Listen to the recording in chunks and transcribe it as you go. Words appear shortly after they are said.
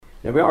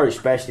Now, we are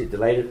especially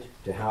delighted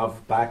to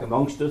have back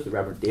amongst us the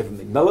Reverend David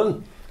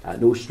McMillan,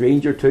 no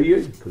stranger to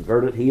you,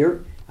 converted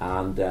here,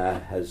 and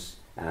has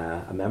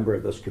a member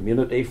of this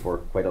community for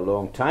quite a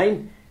long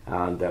time,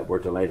 and we're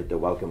delighted to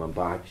welcome him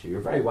back. So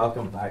you're very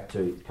welcome back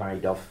to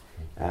Carryduff,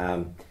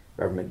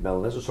 Reverend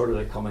McMillan. This is sort of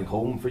like coming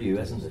home for you,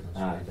 isn't it?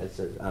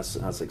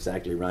 That's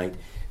exactly right.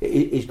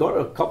 He's got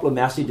a couple of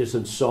messages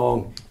in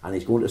song, and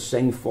he's going to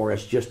sing for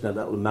us just in a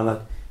little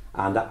minute.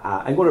 And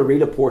I'm going to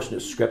read a portion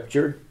of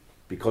scripture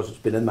because it's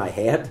been in my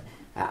head,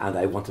 and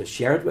I want to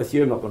share it with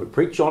you. I'm not going to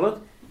preach on it.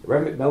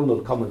 Reverend McMillan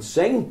will come and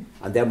sing,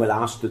 and then we'll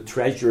ask the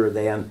treasurer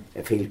then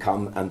if he'll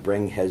come and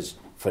bring his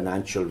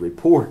financial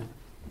report.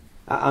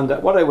 And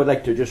what I would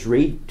like to just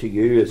read to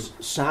you is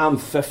Psalm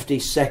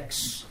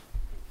 56.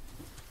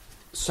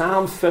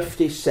 Psalm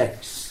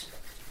 56.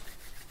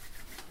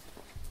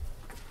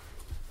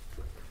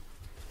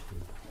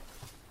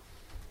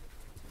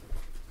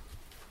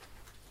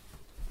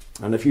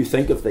 And if you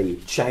think of the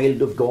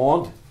child of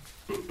God,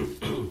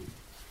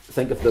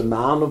 think of the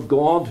man of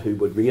God who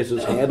would raise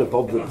his head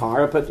above the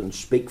parapet and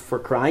speak for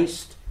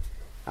Christ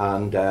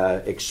and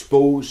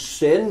expose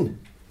sin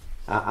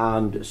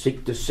and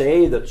seek to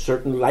say that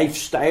certain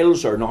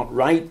lifestyles are not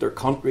right, they're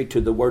contrary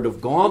to the Word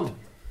of God.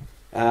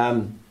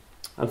 And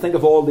think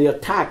of all the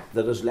attack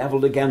that is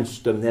levelled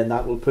against him, then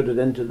that will put it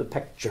into the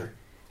picture.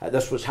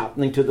 This was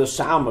happening to the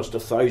psalmist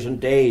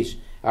 1,000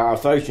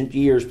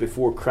 years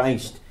before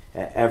Christ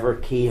ever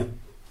came.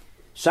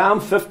 Psalm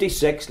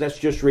 56, let's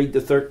just read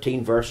the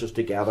 13 verses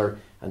together,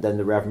 and then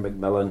the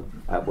Reverend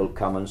McMillan will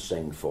come and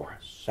sing for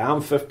us.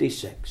 Psalm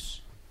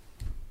 56.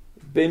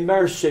 Be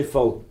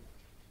merciful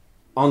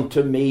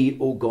unto me,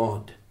 O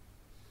God,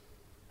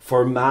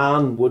 for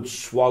man would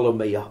swallow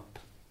me up.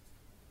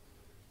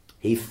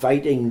 He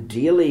fighting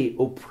daily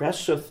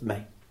oppresseth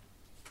me.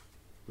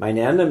 Mine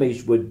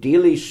enemies would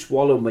daily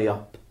swallow me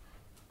up,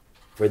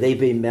 for they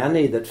be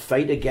many that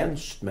fight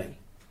against me.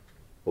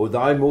 O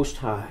thou most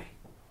high,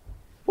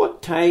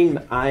 what time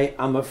I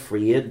am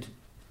afraid,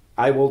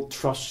 I will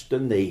trust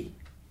in thee.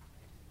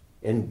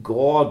 In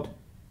God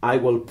I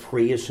will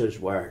praise his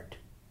word.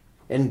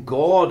 In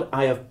God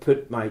I have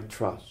put my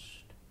trust.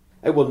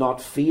 I will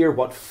not fear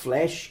what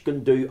flesh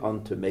can do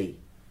unto me.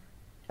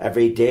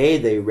 Every day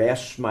they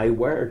wrest my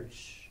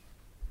words.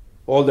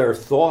 All their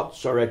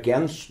thoughts are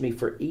against me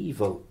for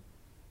evil.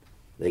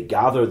 They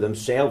gather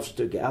themselves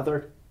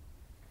together.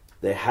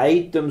 They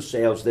hide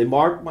themselves. They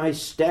mark my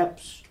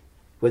steps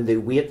when they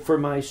wait for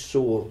my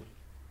soul.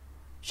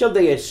 Shall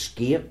they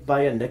escape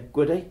by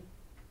iniquity?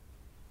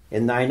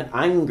 In thine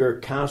anger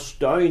cast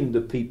down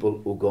the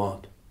people, O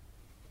God.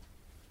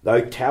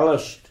 Thou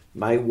tellest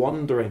my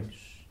wanderings.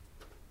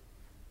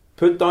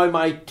 Put thou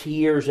my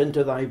tears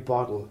into thy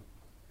bottle.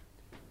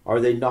 Are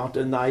they not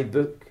in thy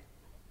book?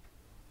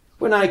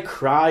 When I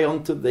cry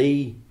unto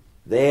thee,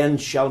 then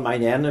shall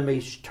mine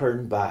enemies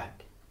turn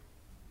back.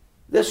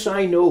 This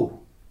I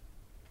know,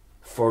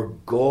 for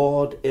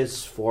God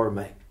is for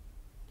me.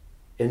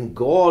 In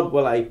God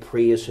will I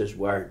praise his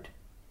word.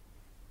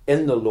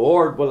 In the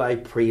Lord will I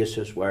praise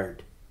his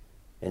word.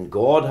 In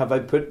God have I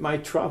put my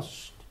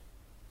trust.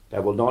 I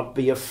will not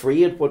be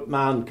afraid what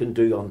man can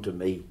do unto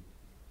me.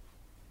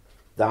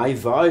 Thy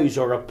vows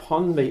are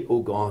upon me, O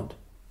God.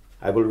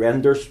 I will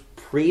render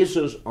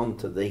praises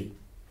unto thee.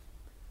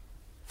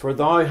 For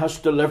thou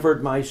hast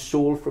delivered my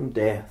soul from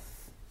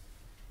death.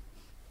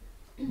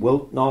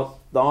 Wilt not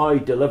thou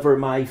deliver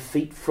my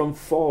feet from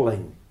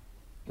falling,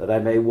 that I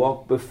may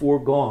walk before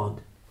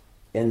God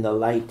in the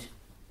light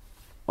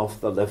of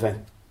the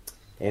living?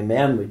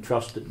 Amen. We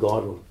trust that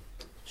God will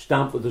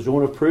stamp with his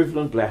own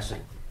approval and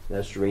blessing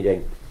this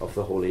reading of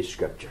the Holy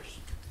Scriptures.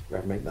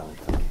 Reverend McMillan,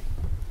 thank you.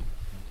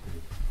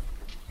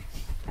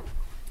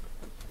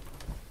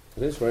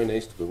 It is very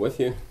nice to be with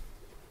you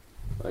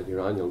at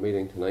your annual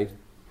meeting tonight.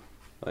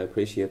 I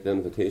appreciate the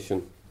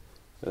invitation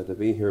to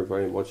be here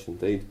very much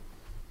indeed.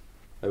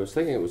 I was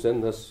thinking it was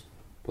in this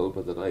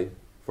pulpit that I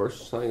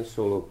first sang a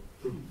solo,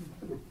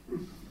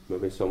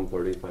 maybe some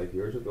 35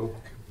 years ago,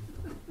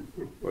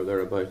 or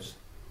thereabouts.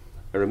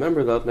 I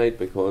remember that night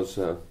because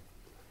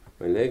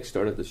my legs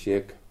started to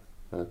shake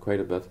quite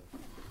a bit,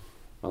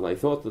 and I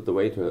thought that the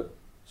way to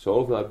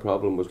solve that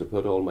problem was to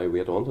put all my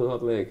weight onto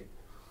that leg,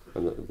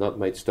 and that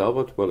might stop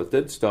it. Well, it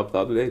did stop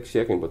that leg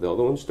shaking, but the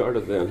other one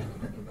started then.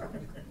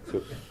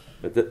 So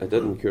it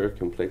didn't cure it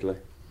completely.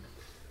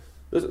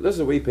 This is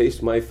a wee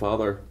piece. My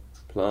father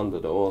planned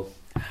it all.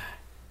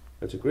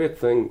 It's a great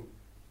thing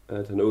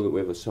to know that we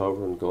have a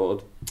sovereign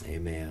God.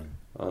 Amen.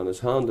 And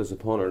his hand is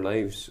upon our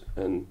lives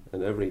in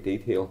every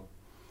detail.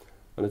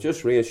 And it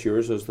just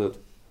reassures us that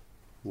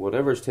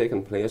whatever's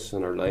taken place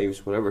in our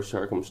lives, whatever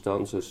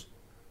circumstances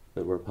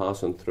that we're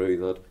passing through,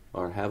 that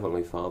our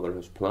Heavenly Father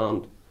has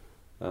planned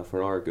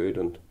for our good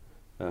and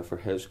for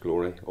his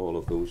glory, all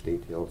of those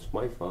details.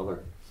 My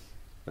Father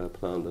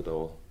planned it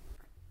all.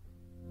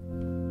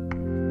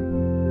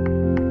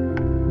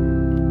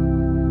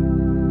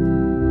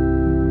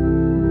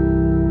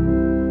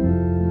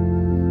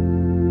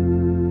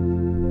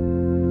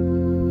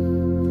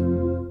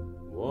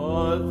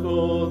 What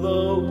though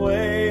the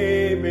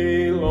way be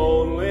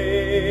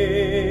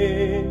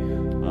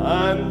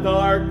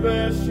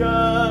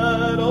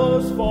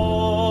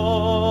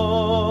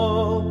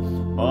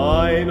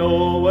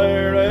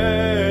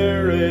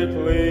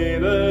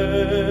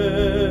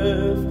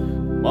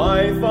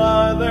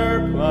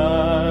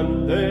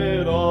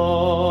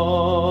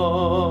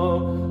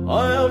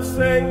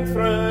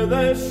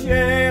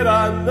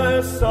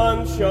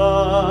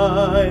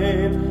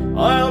sunshine.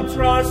 I'll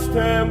trust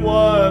him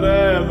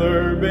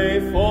whatever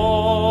befall.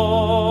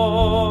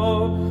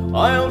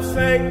 I'll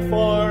sing,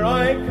 for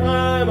I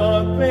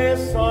cannot be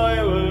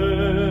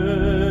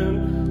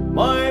silent.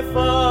 My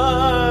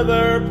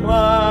Father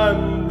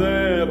planned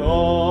it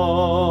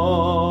all.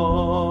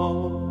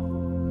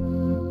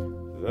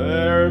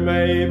 There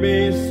may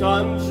be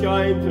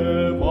sunshine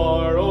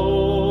tomorrow,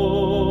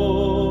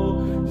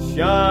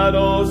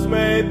 shadows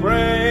may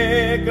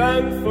break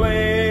and flee.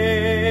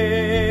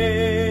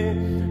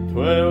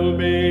 'Twill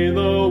be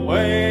the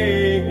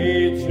way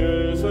he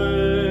chooses,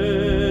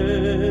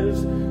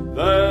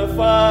 the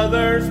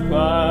Father's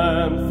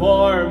plan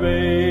for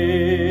me.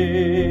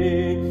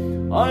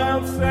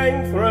 I'll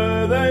sing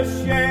through the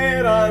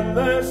shade and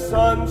the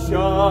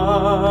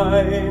sunshine.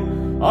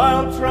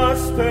 I'll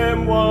trust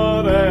him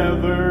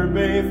whatever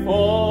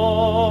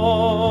befalls.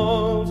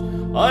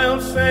 I'll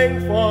sing,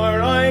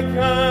 for I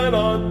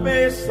cannot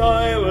be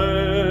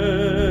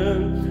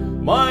silent.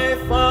 My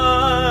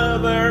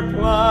Father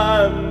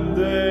planned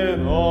it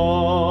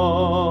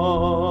all.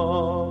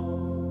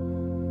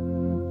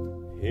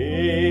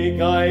 He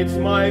guides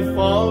my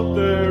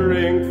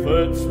faltering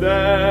footsteps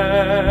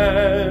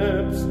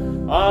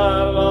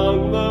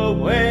along the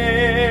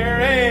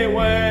weary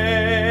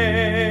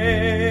way,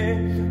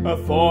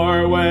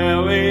 for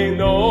well he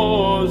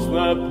knows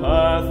the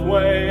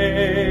pathway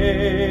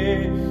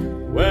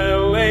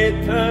will lead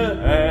to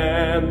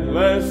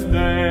endless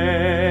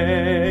day.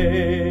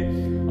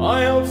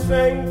 I'll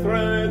sing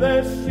through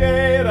the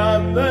shade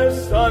and the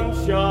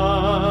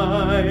sunshine.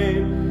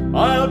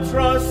 I'll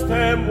trust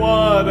him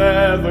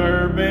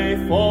whatever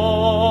befall.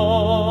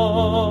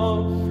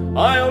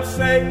 I'll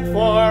sing,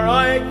 for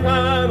I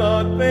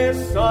cannot be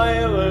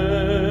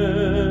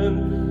silent.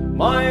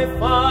 My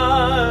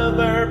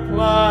Father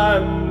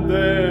planned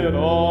it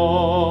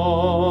all.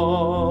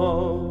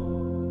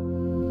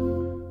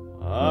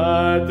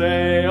 A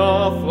day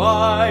of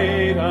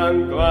light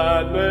and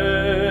gladness,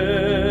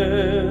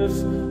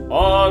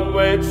 on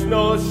which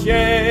no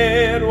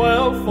shade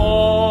will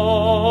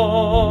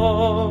fall.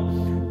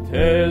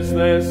 'Tis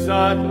this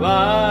at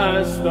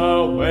last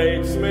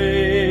awaits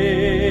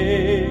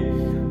me.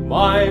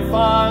 My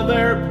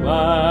Father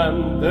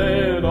planned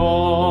it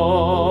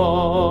all.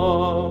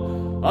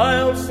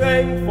 I'll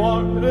sing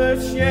for the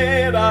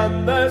shade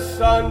and the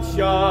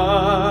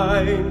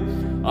sunshine.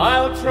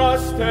 I'll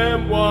trust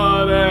him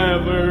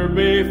whatever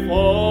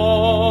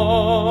befall.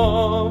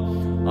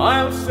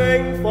 I'll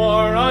sing,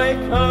 for I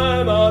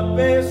cannot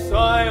be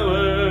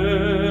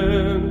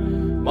silent.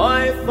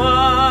 My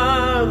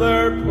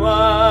Father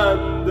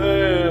planned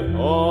it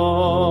all.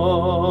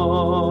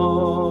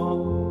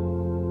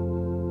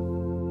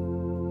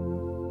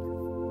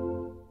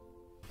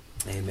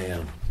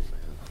 Amen.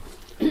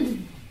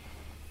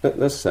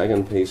 This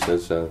second piece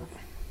is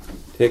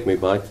take me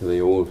back to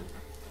the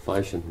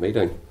old-fashioned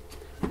meeting.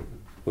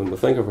 When we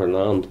think of our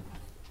land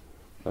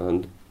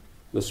and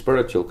the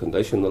spiritual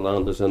condition the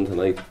land is in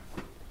tonight,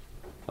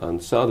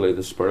 and sadly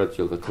the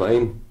spiritual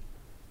decline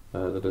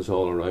that is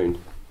all around,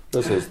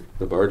 this is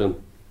the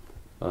burden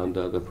and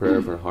the prayer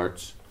of our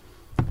hearts.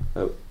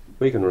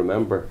 We can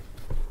remember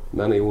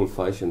many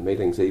old-fashioned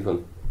meetings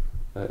even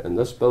in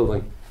this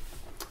building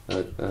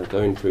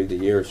down through the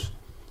years.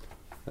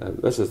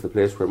 This is the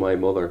place where my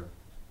mother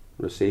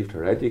received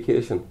her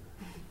education,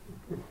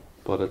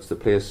 but it's the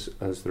place,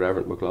 as the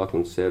Reverend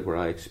McLaughlin said, where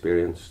I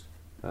experienced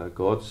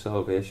God's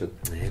salvation.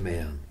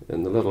 Amen.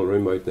 In the little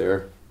room out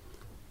there,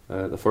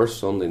 the first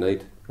Sunday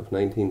night of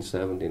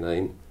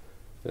 1979,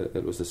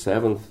 it was the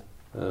 7th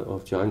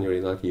of January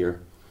that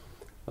year,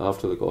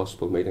 after the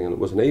gospel meeting, and it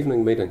was an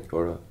evening meeting,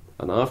 or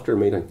an after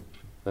meeting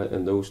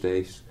in those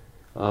days.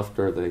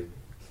 After the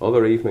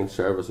other evening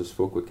services,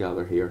 folk would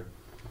gather here.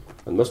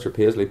 And Mr.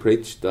 Paisley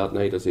preached that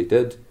night, as he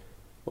did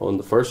on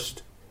the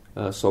first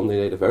Sunday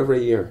night of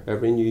every year.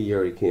 Every new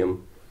year he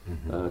came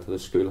to the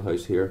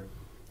schoolhouse here,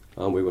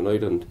 and we went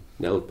out and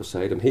knelt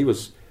beside him. He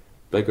was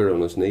bigger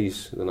on his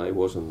knees than I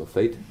was on my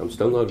feet. I'm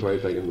still not very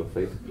big on my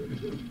feet.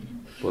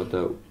 But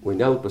we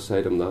knelt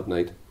beside him that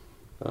night,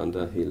 and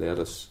he led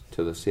us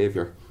to the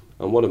Saviour.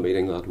 And what a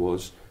meeting that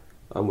was.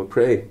 And we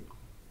pray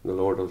the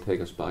Lord will take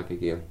us back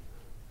again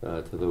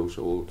to those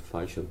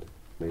old-fashioned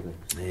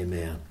meetings.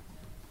 Amen.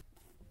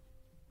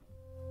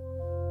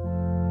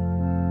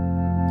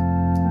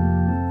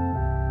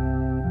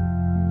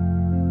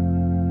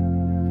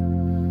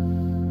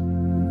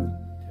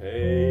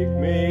 Take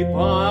me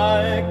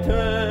back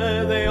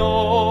to the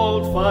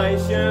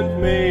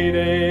old-fashioned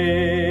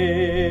meeting.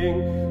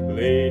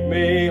 Lead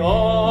me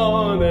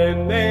on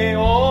in the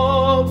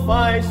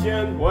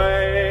old-fashioned way.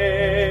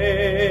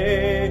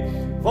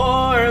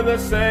 For the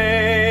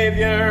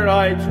Saviour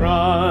I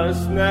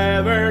trust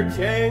never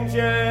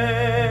changes.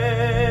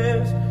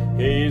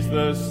 He's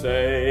the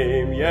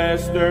same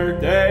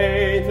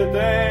yesterday,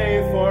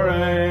 today, forever.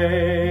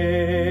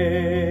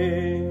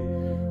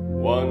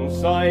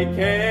 Once I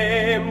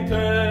came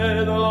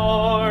to the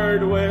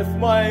Lord with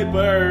my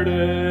burden,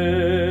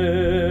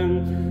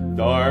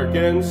 dark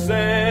and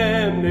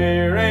sin,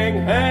 nearing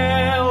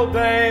hell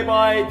day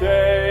by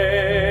day.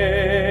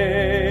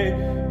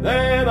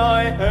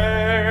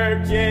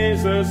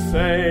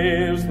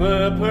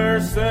 leper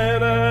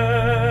sinner.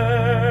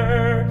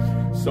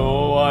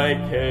 So I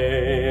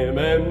came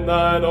in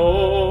that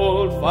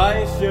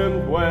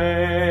old-fashioned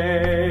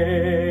way.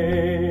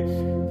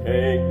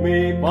 Take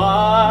me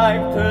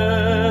back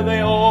to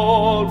the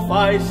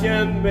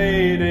old-fashioned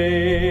meeting.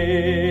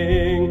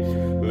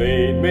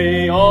 Lead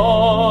me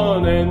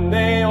on in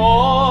the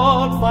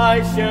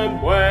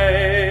old-fashioned way.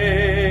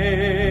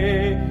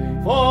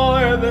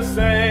 For the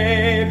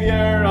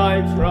Savior I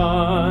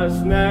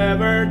trust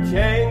never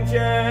changes.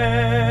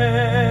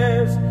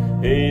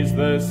 He's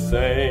the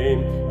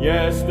same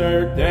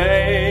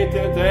yesterday,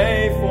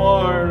 today,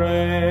 forever.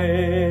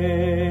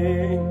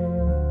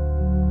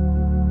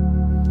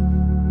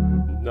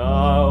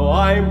 Now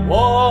I'm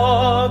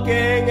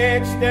walking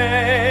each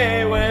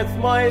day with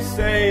my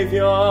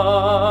Savior,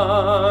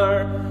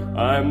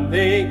 and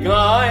He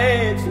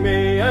guides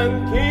me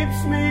and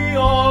keeps me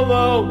all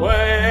the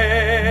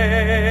way.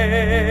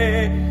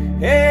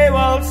 He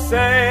will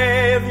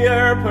save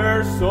your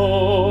poor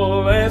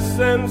soul.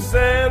 Listen,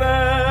 sinner,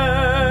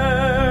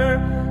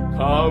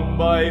 come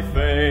by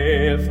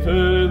faith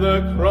to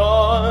the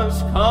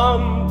cross,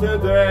 come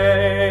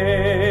today.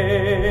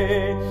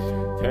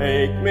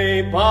 Take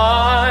me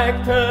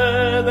back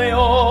to the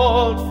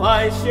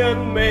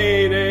old-fashioned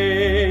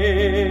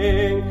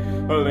meeting.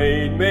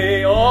 Lead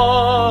me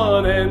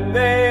on in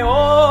the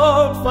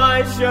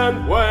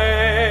old-fashioned way.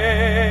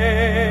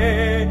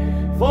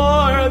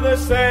 For the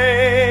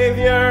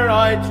Savior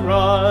I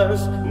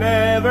trust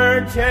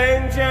never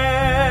changes.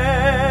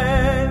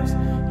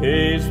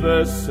 He's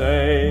the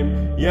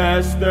same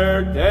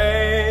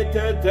yesterday,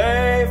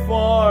 today,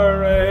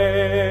 forever.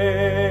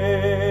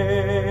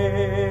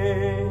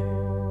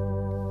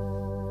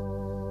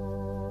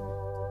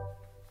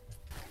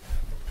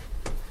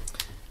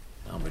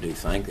 And we do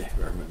thank the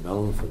Reverend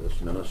Milne for this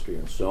ministry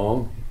and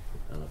song.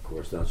 And of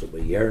course that's what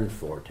we yearned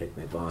for. Take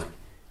me back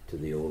to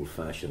the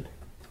old-fashioned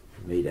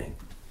meeting.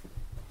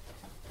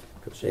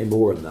 Could say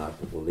more than that,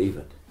 but we'll leave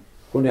it.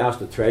 I'm going to ask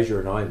the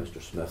Treasurer now,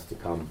 Mr. Smith, to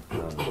come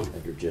and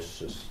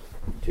introduce us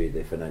to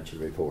the financial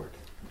report.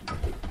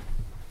 Thank you.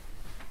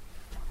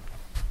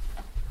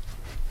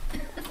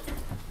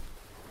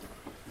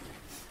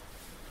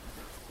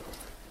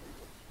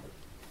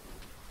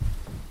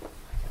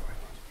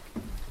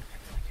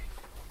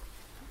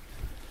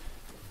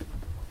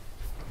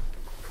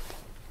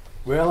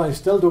 Well, I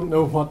still don't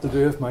know what to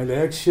do if my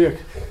legs shake.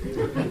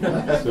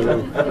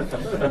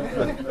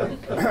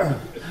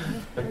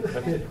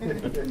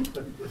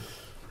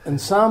 In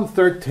Psalm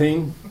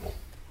 13,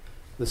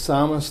 the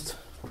psalmist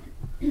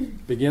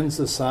begins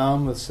the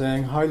psalm with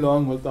saying, "How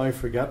long wilt thou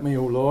forget me,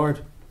 O Lord?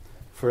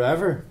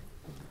 Forever.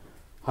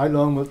 How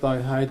long wilt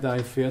thou hide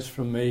thy face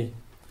from me?"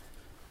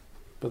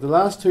 But the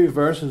last two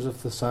verses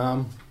of the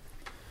psalm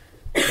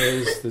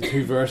is the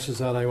two verses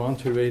that I want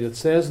to read. It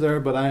says there,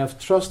 "But I have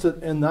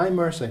trusted in thy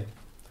mercy.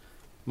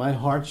 My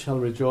heart shall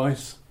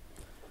rejoice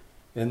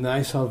in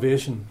thy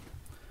salvation.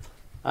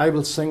 I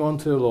will sing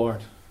unto the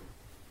Lord."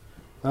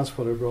 That's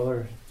what our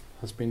brother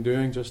has been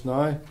doing just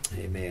now.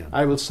 Amen.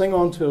 "I will sing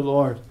unto the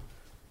Lord,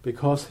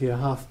 because he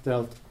hath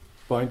dealt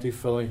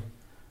bountifully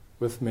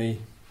with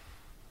me."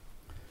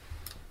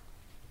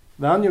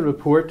 The annual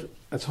report,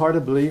 it's hard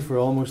to believe we're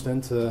almost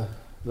into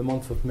the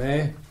month of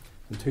May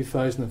in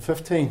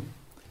 2015.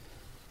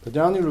 The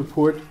annual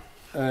report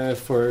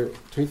for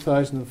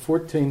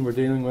 2014 we're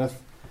dealing with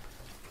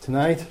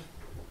tonight.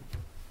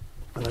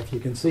 And like you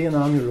can see an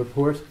annual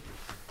report,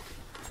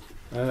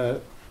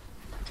 there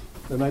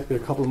might be a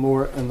couple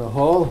more in the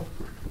hall.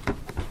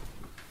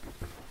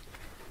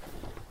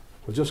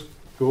 We'll just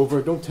go over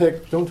it.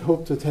 Don't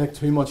hope to take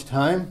too much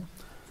time.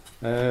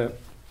 We'll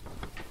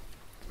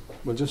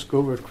just go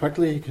over it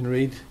quickly. You can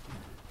read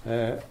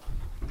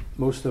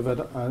most of it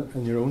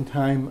in your own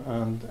time,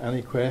 and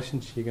any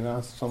questions you can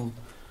ask some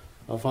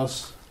of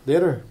us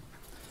later.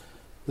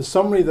 The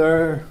summary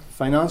there,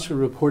 financial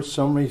report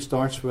summary,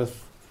 starts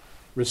with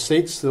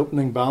receipts. The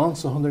opening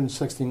balance,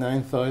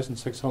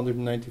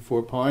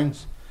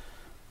 £169,694.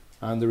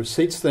 And the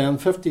receipts then,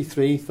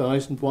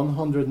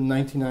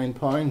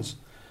 £53,199.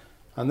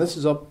 And this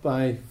is up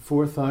by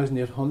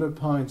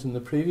 £4,800 in the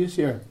previous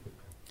year.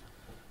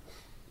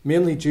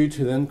 Mainly due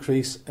to the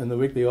increase in the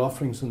weekly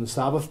offerings on the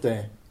Sabbath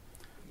day,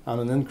 and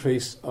an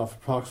increase of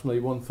approximately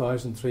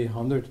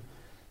 1,300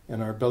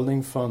 in our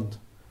building fund.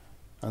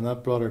 And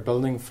that brought our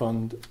building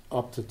fund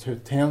up to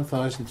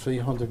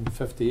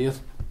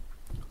 10,358.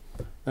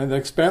 Now the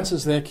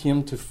expenses, they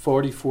came to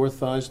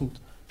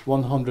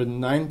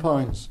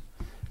 £44,109,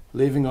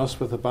 leaving us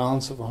with a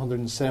balance of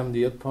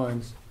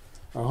 £178,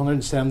 or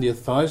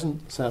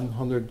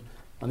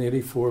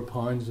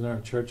 £178,784 in our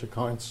church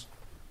accounts.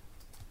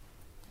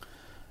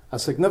 A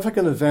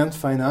significant event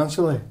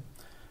financially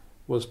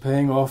was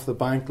paying off the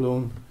bank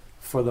loan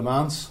for the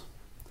manse.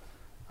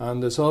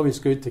 And it's always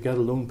good to get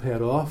a loan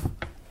paid off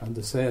and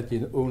to say that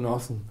you owe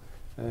nothing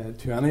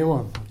to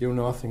anyone. You owe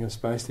nothing,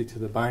 especially to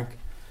the bank.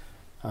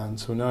 And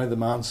so now the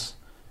manse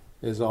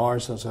is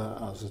ours as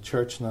a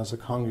church and as a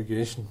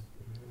congregation.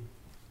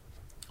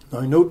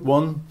 Now note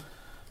one,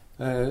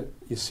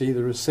 you see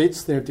the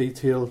receipts, they're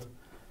detailed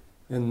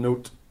in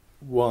note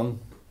 1.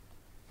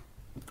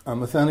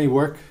 And with any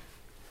work,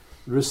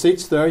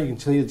 receipts there, you can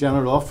see the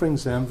general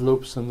offerings, the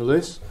envelopes and the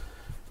loose.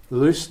 The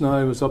loose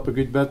now was up a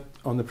good bit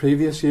on the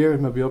previous year,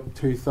 maybe up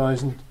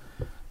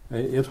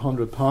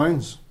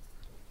 £2,800.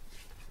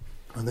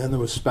 And then there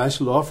was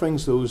special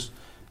offerings, those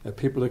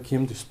people that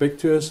came to speak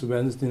to us at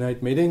Wednesday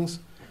night meetings.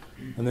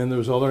 And then there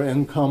was other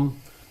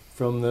income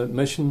from the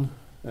mission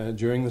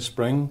during the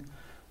spring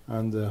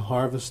and the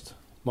Harvest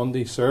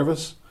Monday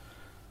service.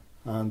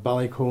 And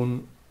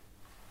Ballycone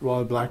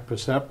Royal Black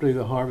Preceptory,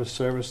 the Harvest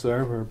service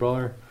there, where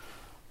brother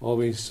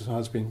always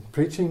has been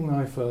preaching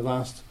now for the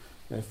last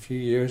few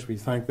years. We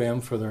thank them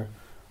for their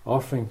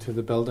offering to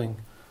the building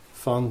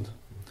fund.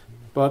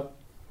 But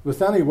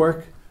with any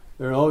work,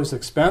 there are always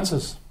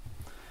expenses.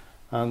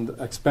 And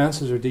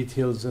expenses are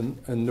detailed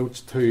in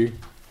notes 2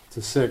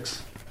 to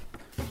 6.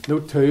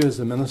 Note 2 is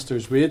the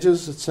minister's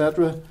wages,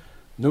 etc.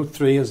 Note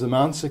 3 is the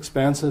manse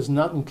expenses, and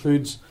that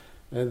includes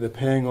the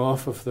paying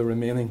off of the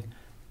remaining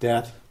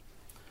debt.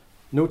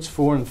 Notes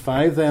 4 and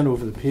 5 then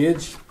over the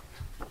page,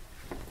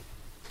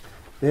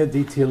 they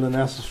detail the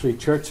necessary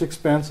church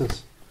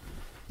expenses,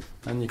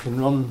 and you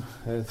can run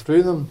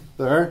through them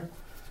there.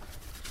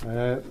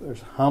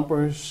 There's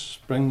hampers,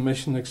 spring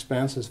mission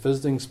expenses,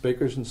 visiting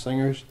speakers and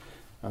singers,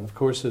 and of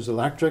course there's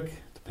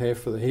electric to pay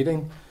for the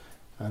heating,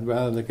 and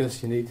well, I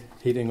guess you need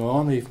heating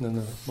on even in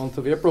the month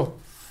of April.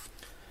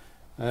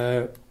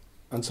 And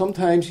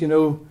sometimes,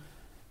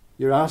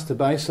 you're asked to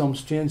buy some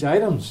strange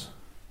items.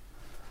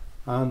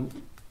 And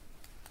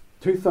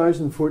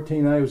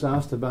 2014 I was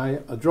asked to buy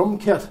a drum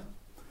kit,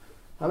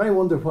 and I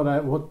wonder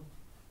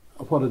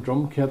what a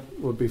drum kit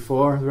would be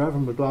for. The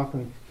Reverend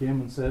McLaughlin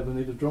came and said we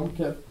need a drum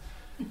kit,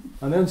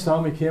 and then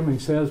Sammy came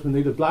and says we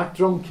need a black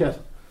drum kit.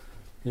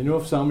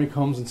 If Sammy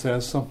comes and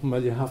says something,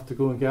 well, you have to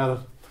go and get it.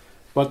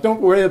 But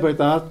don't worry about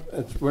that.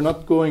 We're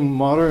not going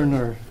modern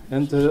or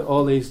into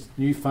all these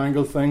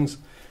newfangled things.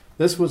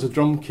 This was a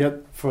drum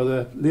kit for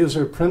the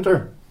laser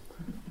printer,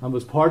 and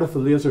was part of the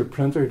laser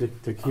printer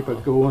to keep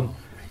it going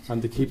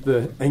and to keep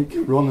the ink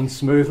running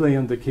smoothly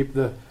and to keep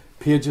the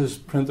pages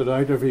printed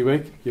out every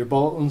week, your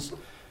bulletins.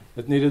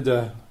 It needed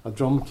a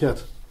drum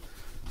kit.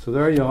 So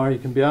there you are. You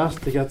can be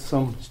asked to get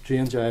some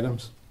strange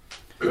items.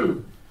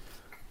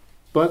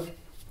 But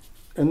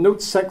in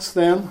note 6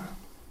 then,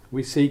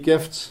 we see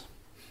gifts.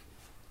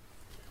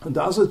 And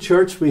as a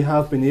church, we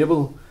have been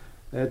able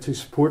to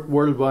support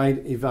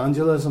worldwide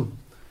evangelism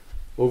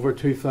over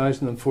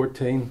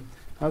 2014.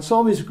 And it's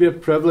always a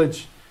great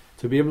privilege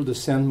to be able to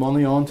send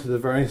money on to the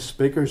various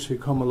speakers who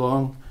come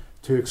along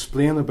to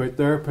explain about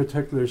their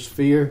particular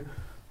sphere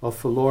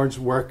of the Lord's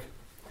work.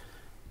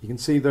 You can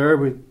see there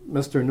with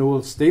Mr.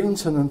 Noel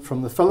Stevenson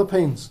from the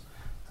Philippines,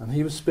 and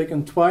he was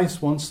speaking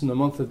twice, once in the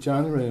month of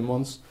January and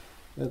once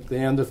at the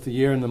end of the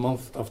year in the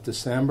month of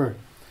December.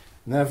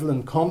 And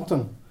Evelyn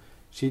Compton,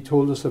 she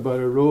told us about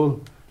her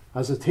role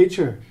as a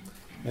teacher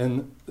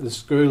in the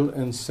school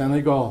in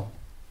Senegal.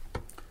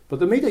 But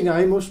the meeting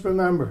I most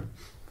remember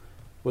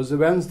was the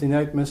Wednesday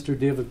night Mr.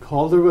 David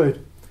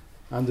Calderwood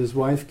and his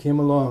wife came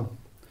along,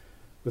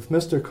 with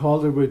Mr.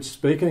 Calderwood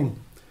speaking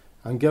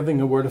and giving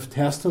a word of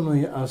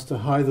testimony as to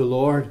how the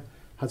Lord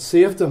had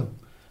saved him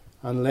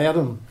and led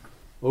him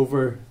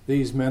over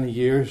these many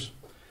years.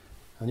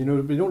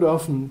 And we don't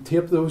often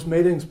tape those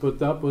meetings, but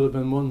that would have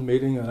been one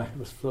meeting that I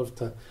would love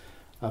to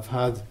have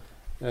had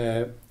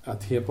a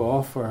tape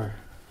off, or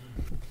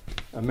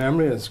a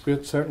memory. It's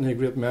great, certainly a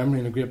great memory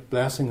and a great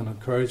blessing and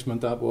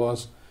encouragement that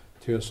was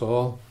to us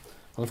all.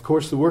 And of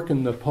course the work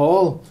in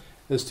Nepal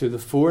is to the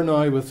fore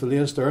now with the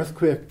latest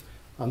earthquake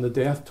and the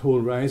death toll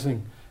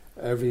rising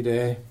every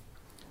day.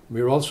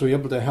 We were also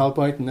able to help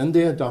out in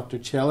India, Dr.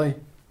 Chelly,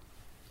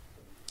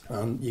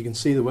 and you can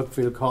see the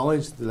Whitfield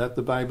College, the Let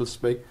the Bible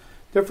Speak,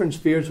 different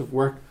spheres of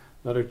work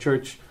that our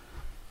church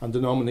and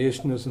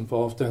denomination is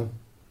involved in.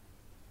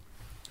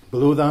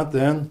 Below that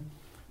then,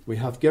 we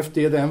have gift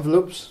aid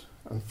envelopes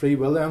and free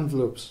will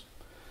envelopes.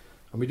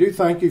 And we do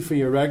thank you for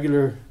your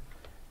regular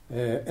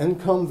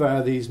income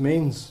via these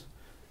means.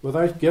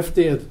 Without gift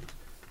aid,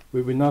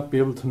 we would not be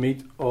able to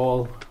meet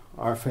all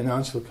our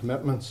financial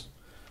commitments.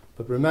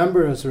 But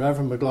remember, as the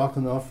Reverend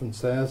McLaughlin often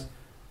says,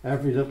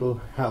 every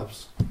little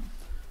helps.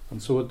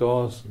 And so it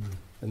does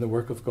in the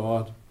work of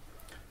God.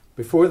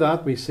 Before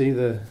that, we see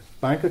the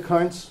bank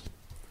accounts.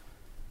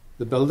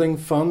 The building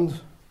fund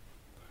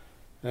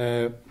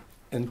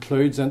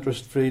includes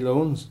interest-free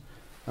loans.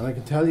 And I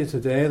can tell you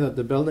today that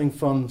the building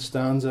fund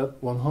stands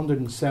at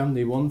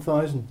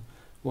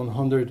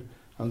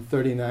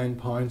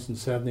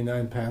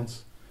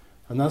 £171,139.79.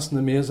 And that's an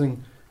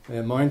amazing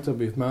amount that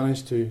we've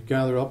managed to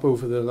gather up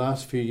over the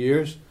last few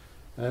years,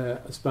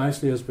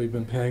 especially as we've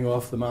been paying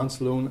off the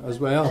manse loan as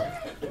well.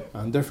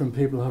 And different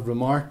people have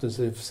remarked as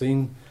they've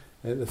seen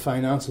the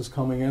finances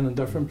coming in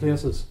different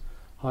places,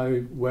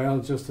 how well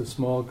just a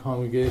small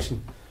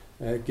congregation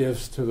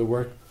gives to the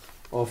work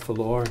of the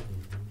Lord.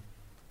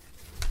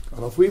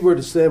 And if we were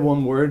to say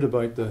one word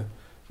about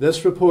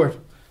this report,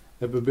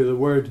 it would be the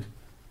word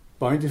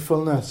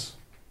bountifulness.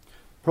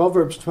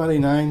 Proverbs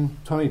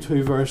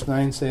 22 verse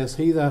 9 says,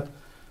 He that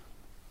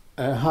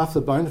hath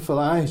the bountiful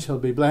eye shall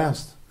be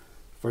blessed,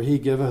 for he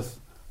giveth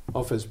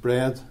of his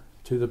bread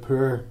to the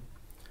poor.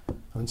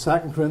 In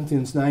 2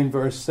 Corinthians 9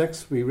 verse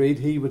 6 we read,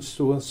 he which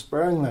soweth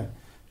sparingly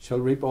shall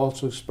reap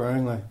also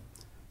sparingly,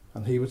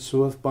 and he which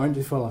soweth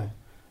bountifully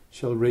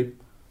shall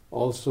reap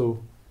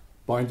also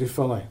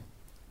bountifully.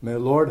 May the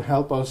Lord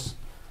help us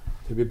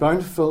to be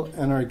bountiful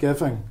in our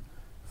giving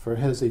for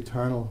his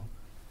eternal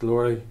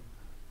glory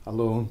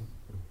alone.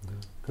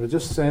 Could I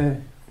just say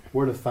a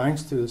word of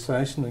thanks to the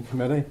session and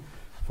committee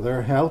for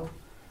their help,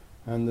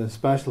 and a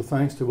special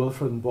thanks to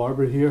Wilfred and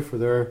Barbara here for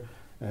their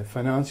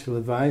financial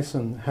advice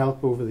and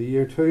help over the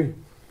year too.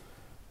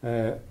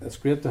 It's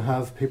great to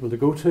have people to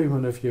go to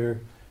when if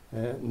you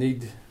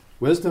need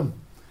wisdom,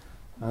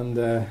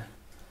 and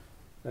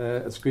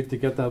it's great to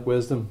get that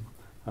wisdom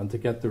and to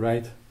get the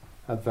right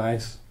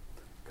advice.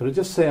 Could I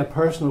just say a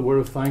personal word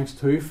of thanks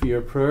too for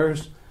your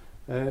prayers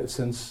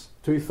since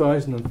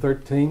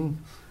 2013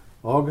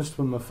 August,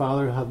 when my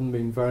father hadn't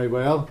been very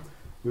well.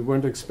 We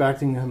weren't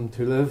expecting him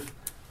to live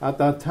at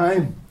that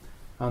time,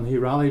 and he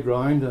rallied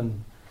round,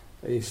 and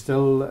he's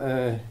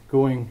still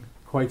going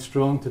quite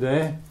strong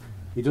today.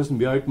 He doesn't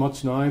be out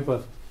much now,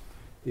 but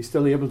he's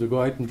still able to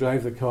go out and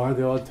drive the car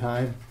the odd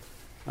time,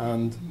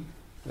 and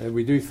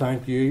we do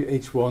thank you,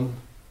 each one,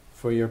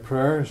 for your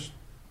prayers.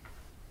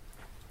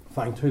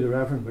 Thank to the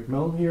Reverend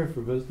McMillan here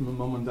for visiting my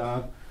mum and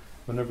dad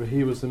whenever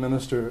he was the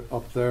minister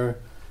up there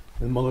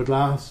in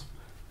Mullerglass.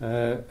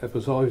 It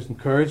was always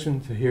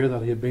encouraging to hear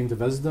that he had been to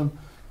visit them,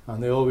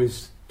 and they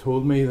always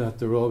told me that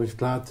they were always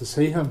glad to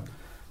see him.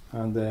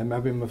 And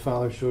maybe my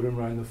father showed him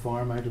around the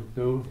farm, I don't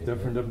know,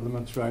 different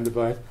implements round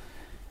about,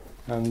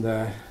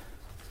 and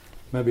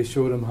maybe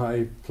showed him how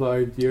he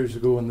ploughed years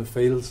ago in the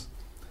fields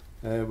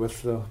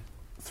with the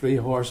 3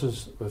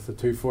 horses with the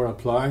 2/4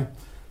 plough.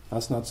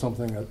 That's not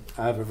something that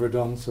I've ever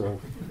done. So,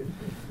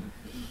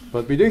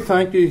 but we do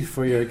thank you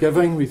for your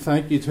giving. We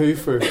thank you too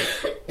for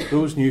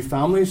those new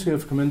families who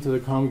have come into the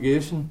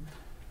congregation.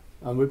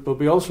 But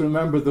we also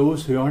remember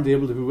those who aren't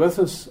able to be with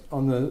us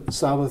on the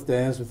Sabbath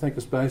days. We think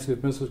especially of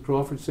Mrs.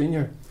 Crawford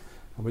Senior,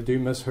 and we do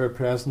miss her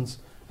presence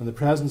and the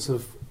presence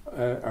of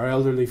our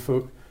elderly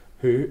folk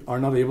who are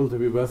not able to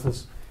be with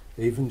us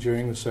even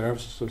during the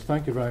service. So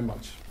thank you very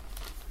much.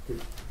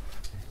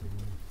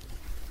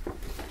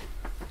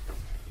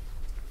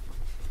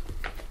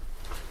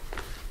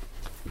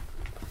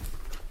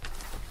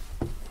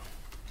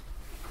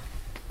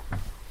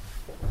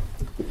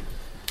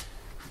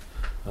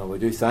 Well, we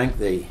do thank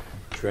the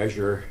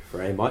Treasurer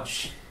very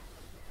much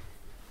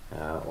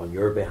on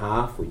your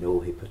behalf. We know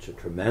he puts a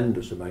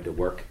tremendous amount of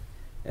work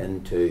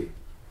into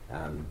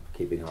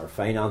keeping our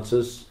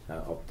finances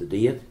up to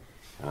date,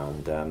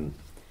 and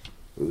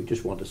we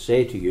just want to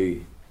say to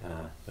you,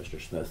 Mr.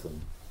 Smith,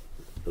 in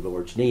the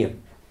Lord's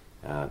name,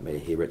 may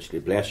he richly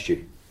bless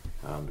you,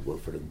 and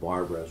Wilfred and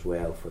Barbara as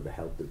well for the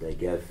help that they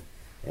give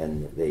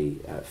in the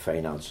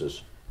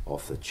finances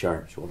of the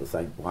church. I want to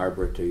thank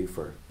Barbara too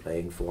for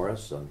praying for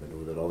us, and we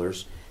know that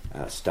others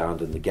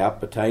stand in the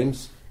gap at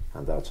times,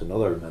 and that's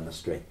another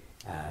ministry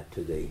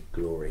to the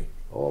glory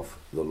of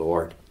the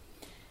Lord.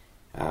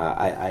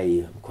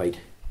 I am quite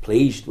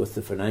pleased with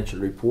the financial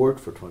report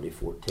for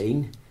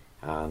 2014,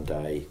 and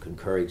I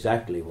concur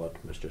exactly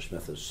what Mr.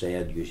 Smith has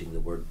said, using the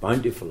word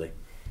bountifully.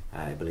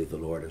 I believe the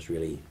Lord has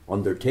really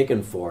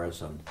undertaken for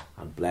us and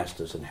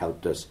blessed us and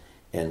helped us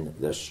in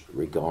this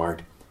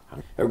regard.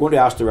 We're going to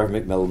ask the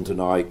Reverend McMillan to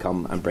now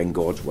come and bring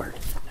God's word.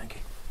 Thank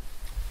you.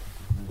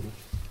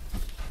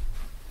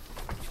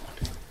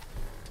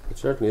 It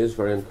certainly is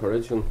very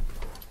encouraging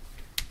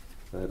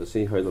to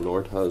see how the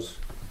Lord has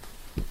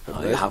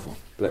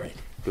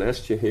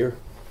blessed you here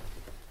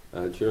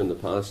during the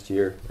past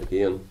year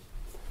again.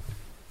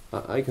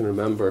 I can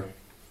remember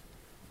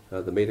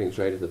the meetings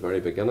right at the very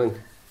beginning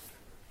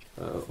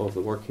of the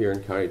work here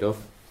in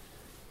Carryduff.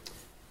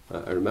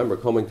 I remember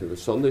coming to the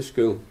Sunday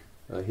school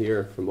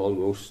here from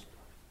almost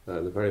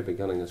the very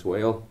beginning as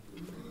well.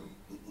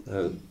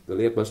 The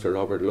late Mr.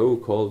 Robert Lowe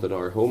called at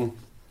our home,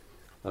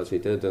 as he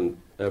did in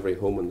every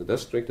home in the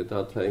district at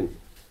that time,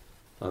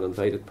 and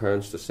invited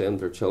parents to send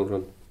their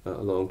children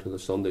along to the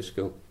Sunday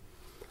school.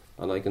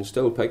 And I can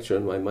still picture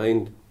in my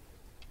mind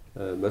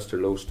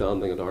Mr. Lowe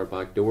standing at our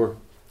back door,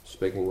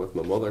 speaking with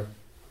my mother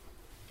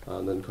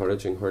and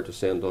encouraging her to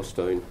send us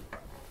down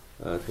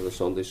to the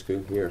Sunday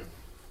school here.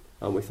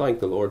 And we thank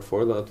the Lord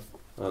for that,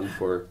 and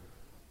for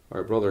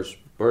our brother's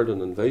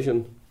burden and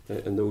vision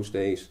in those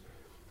days.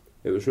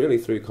 It was really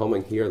through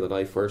coming here that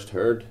I first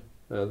heard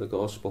the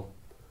gospel,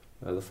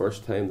 the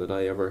first time that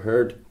I ever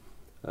heard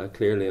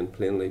clearly and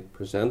plainly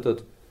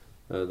presented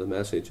the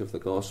message of the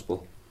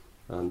gospel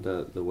and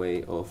the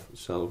way of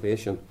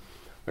salvation.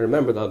 I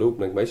remember that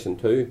opening mission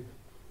too,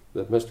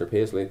 that Mr.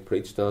 Paisley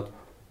preached at.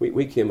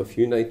 We came a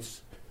few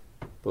nights,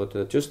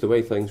 but just the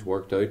way things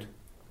worked out,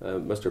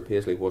 Mr.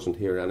 Paisley wasn't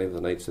here any of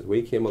the nights that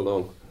we came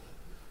along.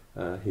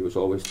 He was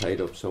always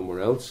tied up somewhere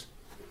else.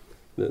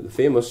 The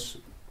famous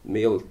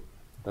male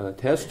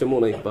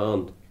testimony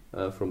band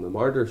from the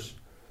Martyrs,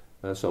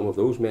 some of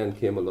those men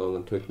came along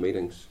and took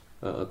meetings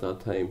at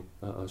that time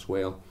as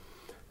well.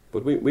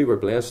 But we were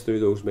blessed through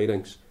those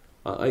meetings.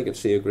 I could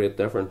see a great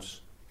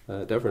difference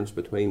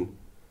between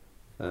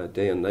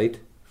day and night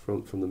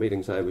from the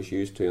meetings I was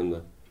used to in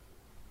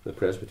the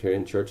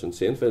Presbyterian Church in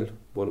Saintfield.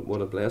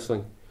 What a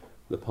blessing.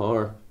 The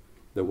power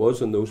there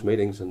was in those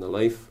meetings and the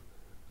life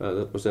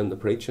that was in the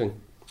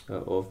preaching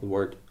of the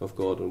Word of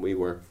God, and we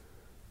were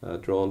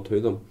drawn to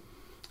them.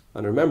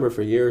 And I remember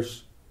for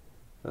years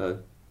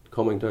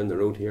coming down the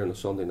road here on a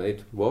Sunday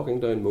night, walking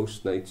down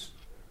most nights,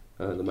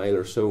 the mile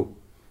or so,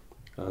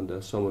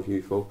 and some of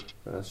you folk,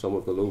 some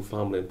of the Lowe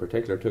family in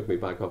particular, took me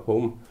back up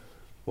home.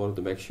 Wanted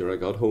to make sure I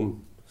got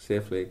home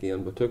safely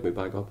again, but took me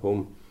back up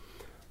home.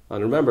 And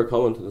I remember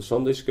coming to the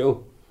Sunday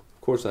school.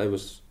 Of course, I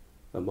was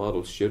a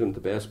model student,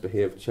 the best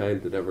behaved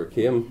child that ever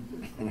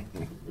came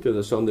to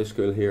the Sunday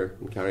school here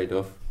in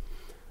Carryduff.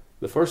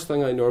 The first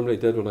thing I normally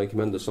did when I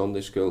came into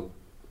Sunday school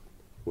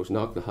was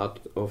knock the hat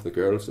off the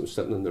girls that were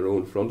sitting in the row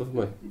in front of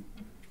me.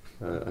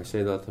 I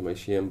say that to my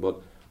shame,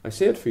 but I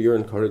say it for your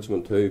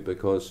encouragement too,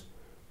 because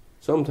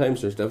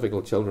sometimes there's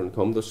difficult children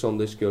come to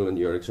Sunday school and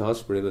you're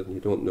exasperated and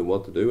you don't know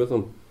what to do with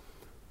them.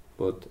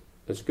 But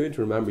it's good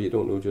to remember you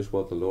don't know just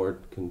what the Lord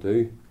can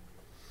do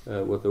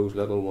with those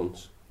little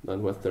ones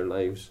and with their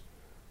lives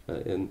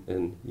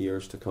in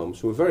years to come.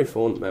 So very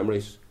fond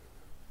memories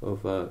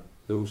of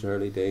those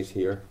early days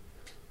here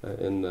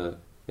in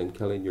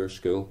Killinure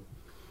School.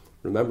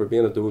 Remember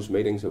being at those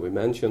meetings that we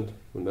mentioned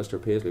when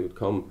Mr. Paisley would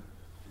come,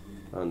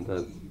 and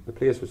the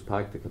place was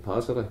packed to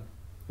capacity.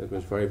 It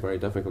was very, very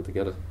difficult to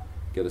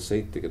get a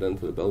seat to get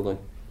into the building,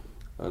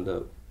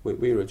 and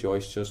we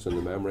rejoiced just in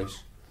the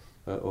memories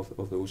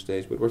of those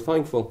days. But we're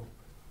thankful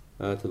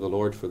to the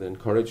Lord for the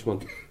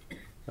encouragement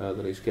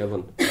that He's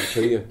given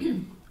to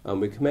you, and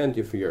we commend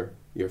you for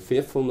your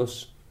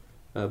faithfulness,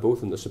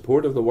 both in the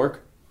support of the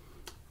work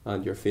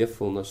and your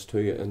faithfulness to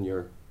you in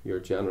your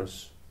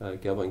generous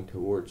giving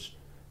towards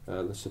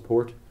the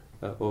support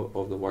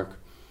of the work.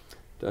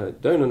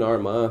 Down in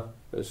Armagh,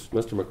 as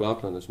Mr.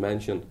 McLaughlin has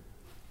mentioned,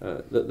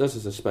 this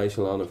is a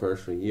special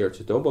anniversary year. It's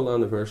a double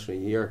anniversary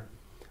year.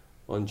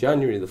 On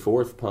January the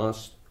 4th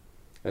past,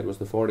 it was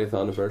the 40th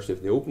anniversary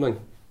of the opening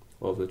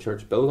of the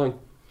church building.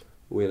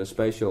 We had a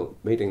special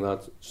meeting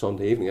that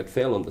Sunday evening. It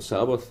fell on the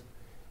Sabbath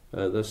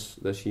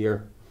this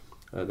year.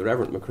 The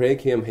Reverend McRae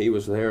came. He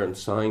was there and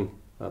sang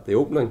at the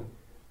opening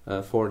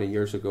 40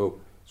 years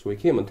ago. So he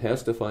came and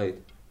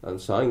testified and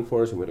sang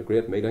for us, and we had a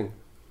great meeting.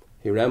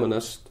 He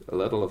reminisced a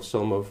little of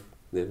some of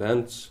the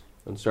events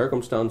and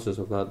circumstances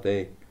of that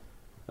day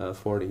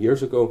 40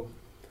 years ago.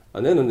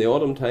 And then in the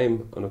autumn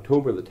time, on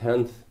October the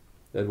 10th,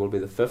 it will be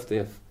the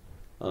 50th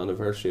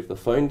anniversary of the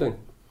founding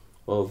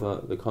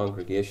of the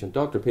congregation.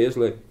 Dr.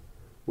 Paisley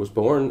was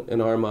born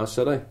in Armagh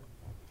City,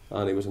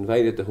 and he was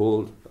invited to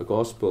hold a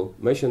gospel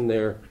mission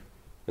there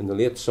in the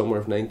late summer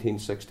of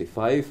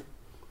 1965.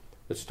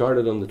 It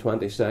started on the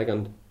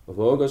 22nd of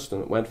August,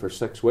 and it went for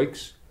 6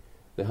 weeks.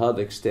 They had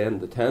to extend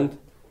the tent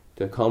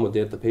to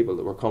accommodate the people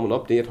that were coming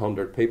up. To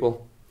 800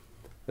 people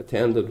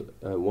attended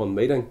one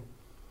meeting,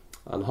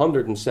 and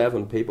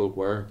 107 people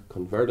were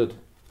converted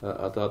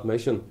at that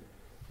mission.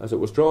 As it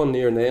was drawing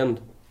near an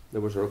end,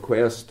 there was a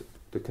request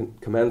to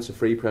commence a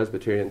Free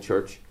Presbyterian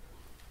Church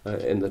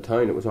in the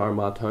town. It was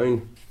Armagh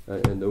Town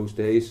in those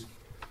days.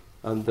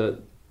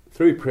 And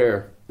through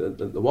prayer,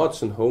 the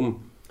Watson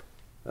home,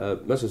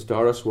 Mrs.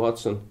 Doris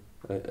Watson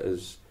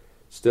is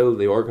still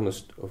the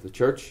organist of the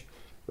church.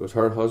 It was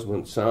her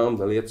husband Sam,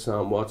 the late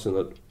Sam Watson,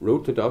 that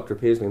wrote to Dr.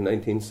 Paisley in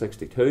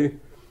 1962,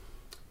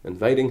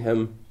 inviting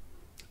him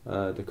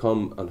to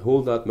come and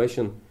hold that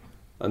mission.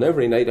 And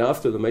every night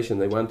after the mission,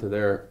 they went to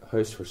their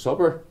house for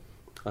supper,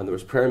 and there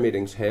was prayer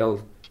meetings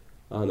held.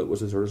 And it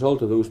was as a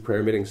result of those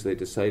prayer meetings they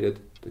decided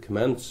to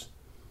commence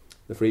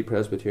the Free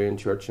Presbyterian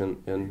Church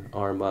in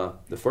Armagh,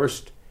 the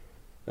first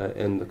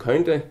in the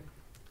county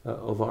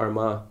of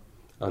Armagh,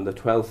 and the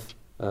 12th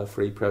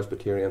Free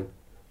Presbyterian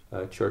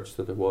church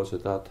that there was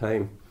at that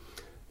time.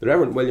 The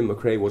Reverend William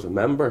McRae was a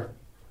member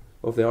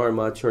of the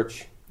Armagh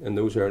Church in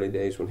those early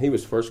days. When he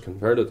was first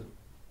converted,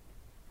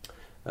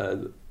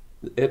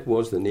 it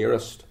was the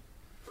nearest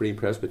Free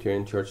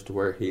Presbyterian church to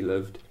where he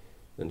lived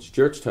in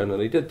Stewartstown,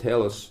 and he did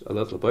tell us a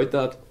little about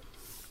that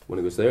when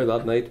he was there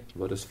that night,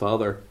 about his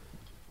father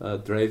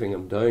driving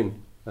him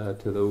down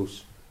to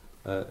those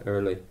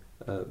early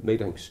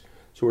meetings.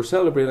 So we're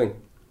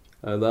celebrating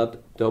that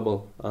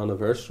double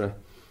anniversary.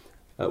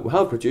 We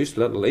have produced a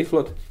little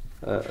leaflet,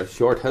 a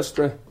short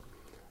history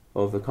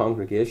of the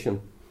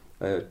congregation,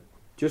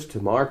 just to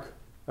mark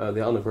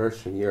the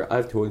anniversary year.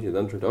 I've told you the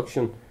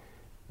introduction.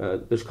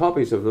 There's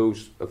copies of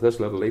this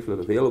little leaflet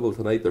available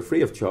tonight. They're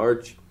free of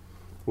charge.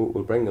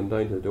 We'll bring them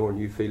down to the door, and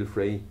you feel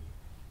free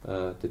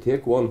to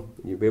take one.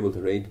 You'll be able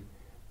to read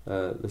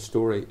the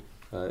story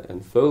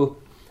in full.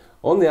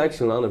 On the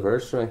actual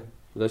anniversary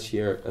this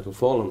year, it will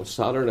fall on a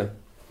Saturday.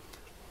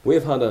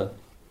 We've had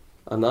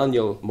an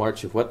annual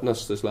March of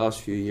Witness this last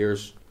few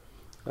years.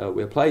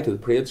 We applied to the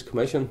Parades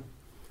Commission.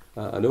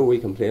 I know we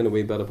complain a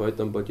wee bit about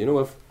them, but you know,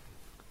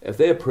 if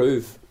they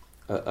approve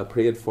a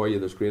parade for you,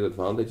 there's great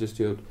advantages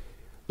to it.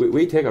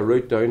 We take a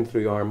route down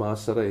through Armagh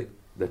City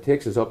that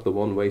takes us up the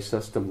one-way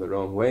system the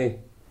wrong way.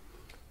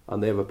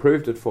 And they've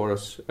approved it for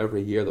us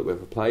every year that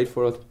we've applied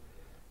for it.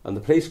 And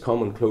the police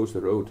come and close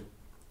the road.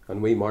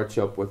 And we march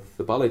up with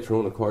the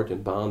Ballytyrone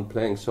Accordion Band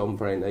playing some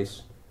very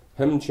nice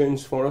hymn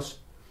tunes for us.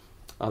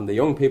 And the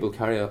young people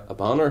carry a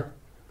banner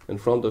in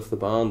front of the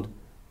band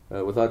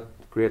with that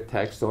great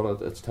text on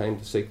it, "It's time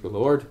to seek the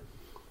Lord."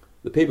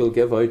 The people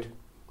give out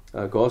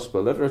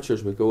gospel literature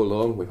as we go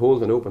along. We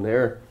hold an open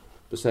air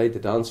beside the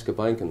Danske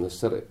Bank in the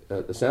city,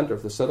 the centre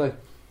of the city.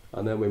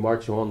 And then we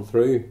march on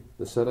through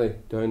the city,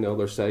 down the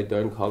other side,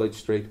 down College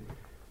Street,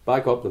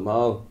 back up the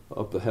Mall,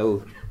 up the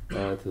hill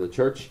to the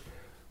church.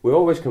 We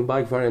always come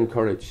back very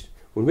encouraged.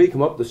 When we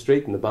come up the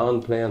street and the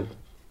band playing,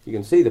 you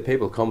can see the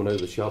people coming out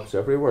of the shops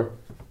everywhere.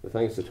 They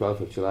think it's the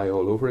 12th of July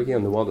all over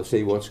again. They want to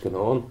see what's going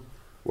on.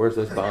 Where's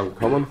this band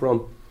coming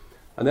from?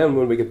 And then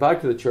when we get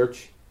back to the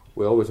church,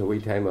 we always have a wee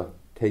time of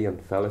tea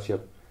and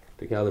fellowship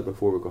together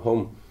before we go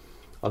home.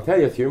 I'll tell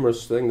you a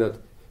humorous thing, that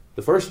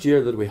the first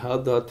year that we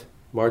had that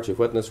March of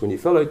Witness, when you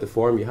fill out the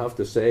form, you have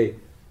to say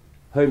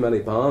how many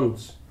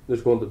bands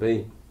there's going to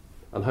be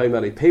and how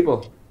many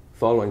people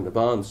following the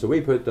band. So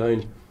we put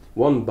down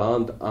one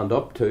band and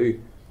up to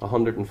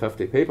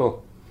 150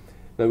 people.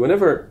 Now,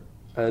 whenever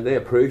they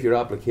approve your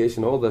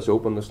application, all this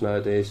openness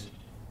nowadays,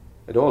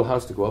 it all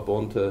has to go up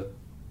onto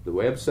the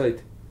website.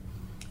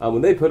 And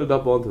when they put it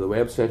up onto the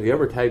website,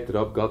 whoever typed it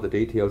up got the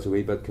details a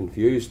wee bit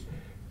confused.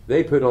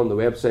 They put on the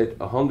website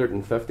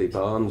 150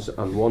 bands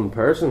and one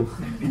person.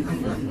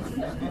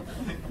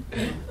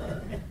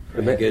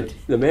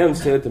 The men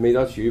said to me,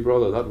 "That's you,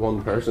 brother, that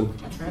one person."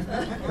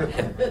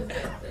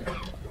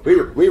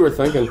 We were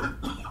thinking,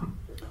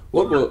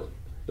 what will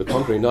the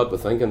country not be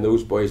thinking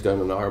those boys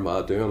down in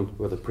Armagh doing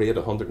with a parade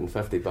of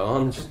 150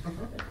 bands?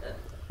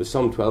 But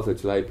some 12th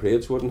of July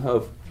parades wouldn't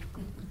have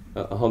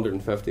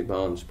 150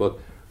 bands. But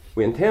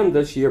we intend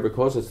this year,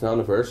 because it's an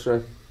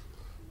anniversary,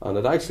 and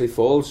it actually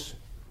falls,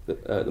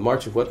 the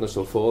March of Witness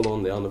will fall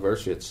on the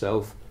anniversary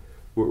itself.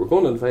 We're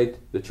going to invite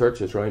the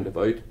churches round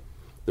about.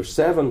 There's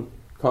 7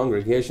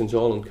 congregations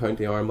all in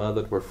County Armagh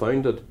that were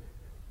founded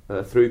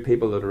through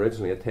people that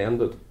originally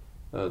attended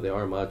the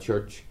Armagh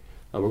Church.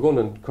 And we're going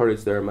to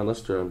encourage their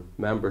minister and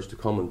members to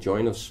come and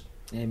join us.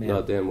 Amen.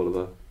 That then we'll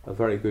have a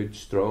very good,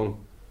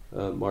 strong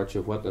March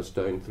of Witness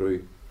down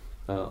through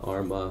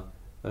Armagh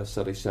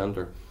city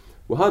centre.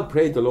 We had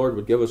prayed the Lord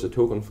would give us a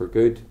token for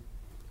good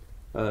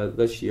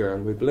this year,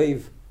 and we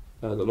believe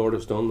the Lord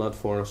has done that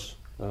for us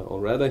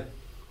already.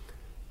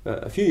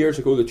 A few years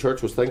ago, the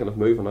church was thinking of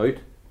moving out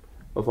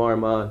of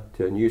Armagh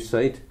to a new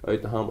site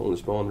out the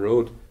Hamilton-Spawn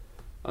Road,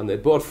 and they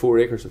bought 4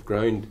 acres of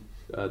ground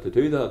to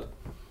do that.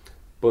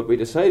 But we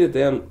decided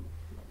then,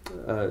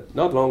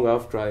 not long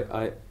after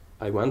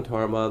I went to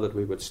Armagh, that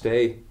we would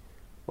stay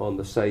on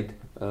the site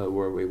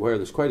where we were.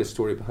 There's quite a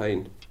story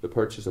behind the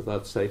purchase of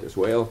that site as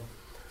well.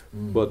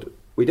 But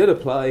we did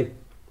apply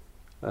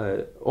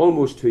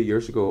almost 2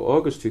 years ago,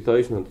 August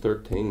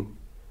 2013.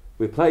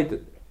 We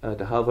applied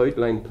to have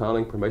outline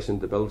planning permission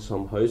to build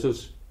some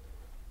houses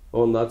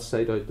on that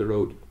site out the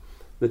road.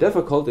 The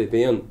difficulty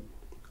being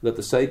that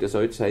the site is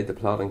outside the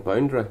planning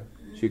boundary.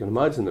 So you can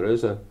imagine there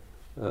is a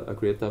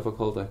great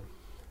difficulty.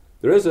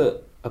 There is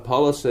a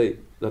policy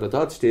that at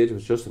that stage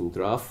was just in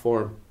draft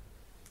form,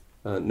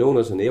 known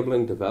as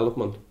enabling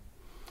development.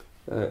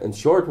 In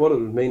short, what it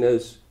would mean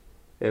is,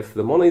 if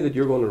the money that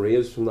you're going to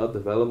raise from that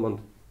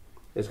development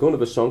is going to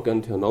be sunk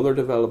into another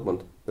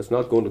development, it's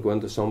not going to go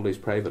into somebody's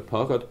private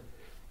pocket,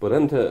 but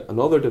into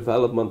another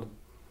development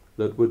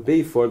that would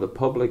be for the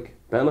public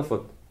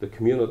benefit, the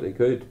community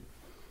good,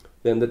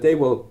 then that they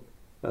will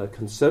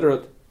consider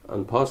it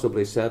and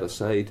possibly set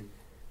aside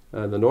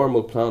the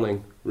normal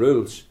planning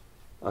rules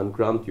and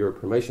grant your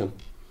permission.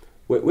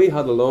 We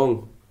had a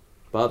long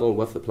battle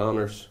with the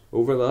planners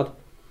over that.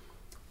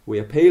 We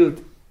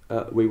appealed.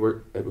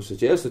 It was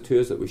suggested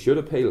to us that we should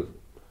appeal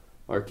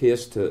our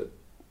case to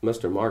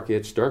Mr. Mark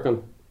H.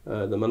 Durkin,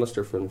 the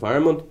Minister for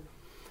Environment.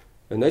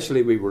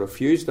 Initially, we were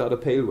refused that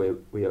appeal.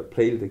 We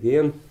appealed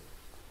again,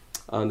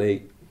 and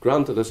they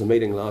granted us a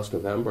meeting last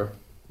November.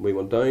 We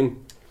went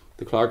down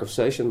to Clerk of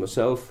Session,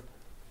 myself,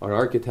 our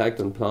architect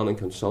and planning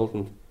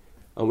consultant,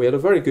 and we had a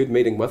very good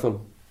meeting with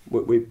him.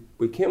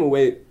 We came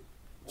away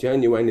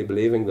genuinely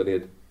believing that he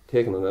had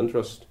taken an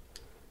interest.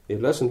 He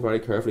had listened very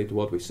carefully to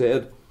what we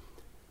said.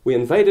 We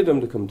invited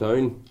him to come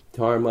down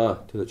to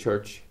Armagh, to the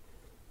church,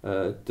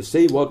 to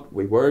see what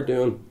we were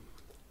doing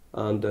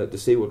and to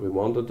see what we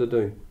wanted to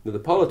do. Now, the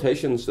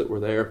politicians that were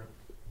there,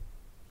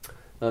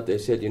 they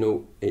said,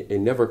 he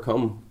never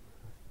come,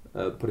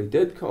 but he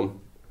did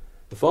come.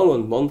 The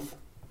following month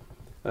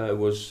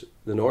was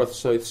the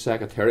North-South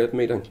Secretariat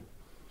meeting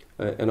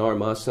in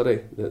Armagh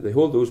City. They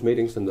hold those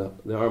meetings in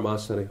the Armagh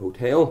City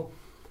Hotel,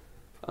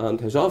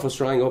 and his office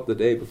rang up the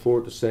day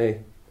before to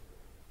say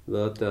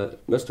that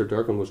Mr.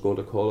 Durkin was going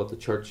to call at the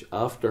church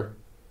after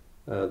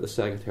the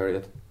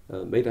Secretariat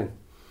meeting.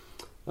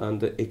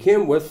 And he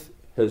came with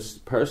his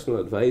personal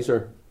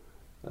advisor,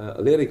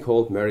 a lady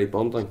called Mary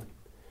Bunting.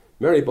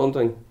 Mary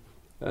Bunting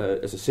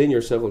is a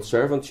senior civil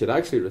servant. She had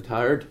actually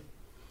retired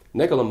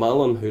Nicola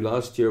Mallon, who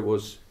last year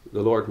was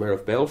the Lord Mayor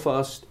of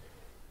Belfast,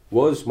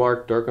 was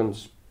Mark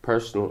Durkan's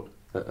personal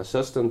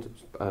assistant,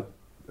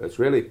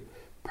 Israeli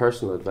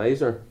personal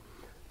advisor.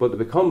 But to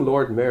become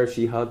Lord Mayor,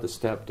 she had to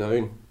step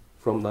down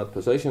from that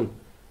position,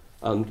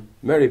 and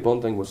Mary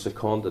Bunting was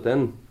seconded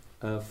in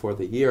for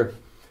the year.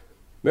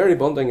 Mary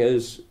Bunting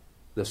is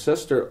the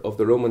sister of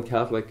the Roman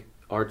Catholic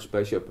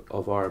Archbishop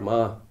of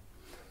Armagh.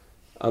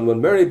 And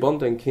when Mary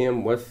Bunting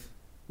came with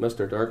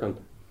Mr. Durkan,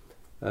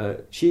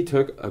 she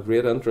took a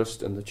great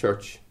interest in the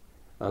church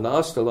and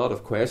asked a lot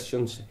of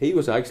questions. He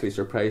was actually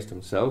surprised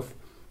himself,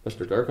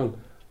 Mr. Durkan,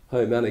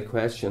 how many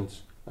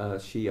questions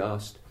she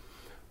asked.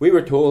 We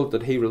were told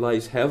that he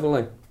relies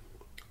heavily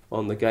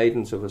on the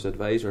guidance of his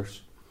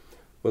advisors.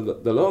 Well,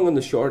 the long and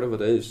the short of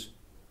it is,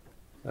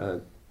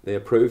 they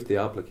approved the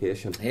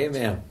application.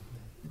 Amen.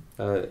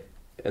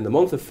 In the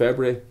month of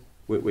February,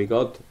 we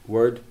got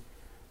word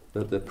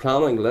that the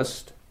planning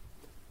list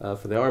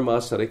for the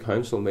Armagh City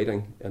Council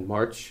meeting in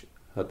March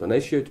had been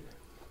issued,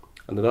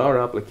 and that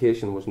our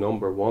application was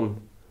number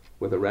 1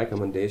 with a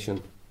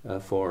recommendation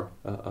for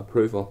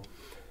approval.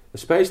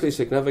 Especially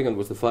significant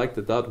was the fact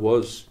that that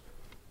was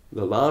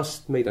the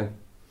last meeting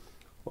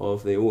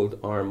of the old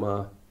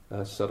Armagh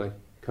City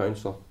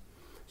Council.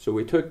 So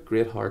we took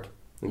great heart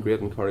and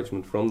great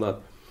encouragement from that.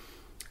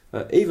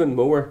 Even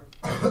more,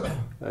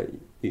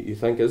 you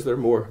think, is there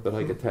more that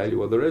I could tell you?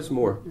 Well, there is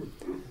more.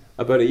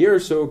 About a year or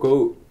so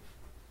ago,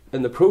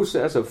 in the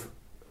process of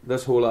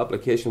this whole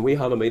application, we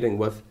had a meeting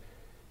with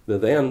the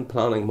then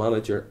planning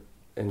manager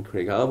in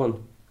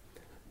Craigavon,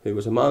 who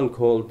was a man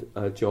called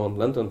John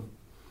Linton.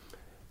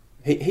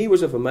 He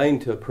was of a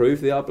mind to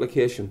approve the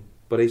application,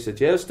 but he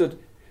suggested,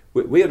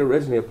 we had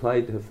originally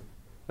applied to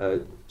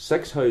have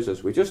 6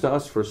 houses. We just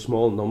asked for a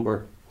small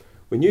number.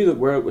 We knew that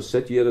where it was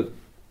situated,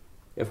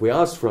 if we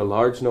asked for a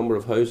large number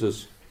of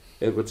houses,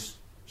 it would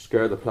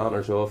scare the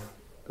planners off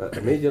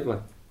immediately.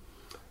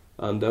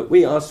 And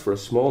we asked for a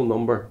small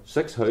number,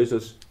 6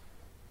 houses,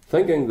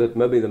 thinking that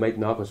maybe they might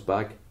knock us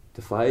back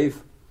to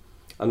 5.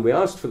 And we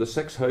asked for the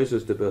 6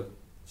 houses to be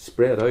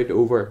spread out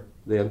over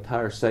the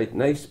entire site.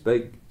 Nice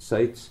big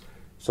sites.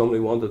 Somebody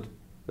wanted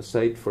a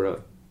site for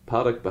a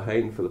paddock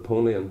behind for the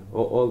pony and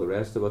all the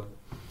rest of it.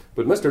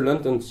 But Mr.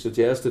 Linton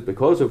suggested,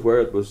 because of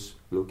where it was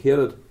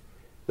located,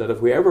 that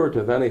if we ever were to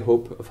have any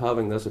hope of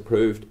having this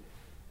approved,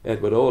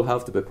 it would all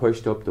have to be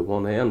pushed up to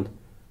one end.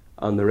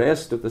 And the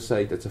rest of the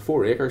site, it's a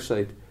 4-acre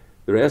site,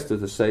 the rest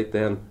of the site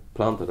then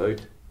planted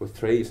out with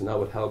trees, and that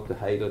would help to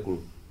hide it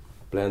and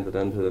blend it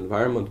into the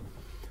environment.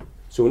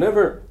 So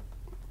whenever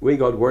we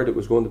got word it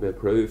was going to be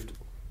approved,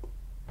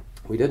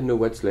 we didn't know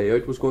which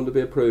layout was going to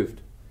be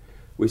approved.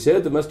 We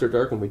said to Mr.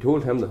 Durkan, we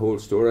told him the whole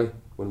story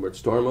when we were at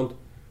Stormont.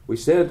 We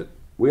said,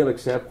 we'll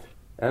accept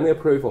any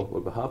approval.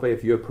 We'll be happy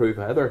if you approve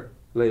either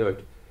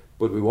layout.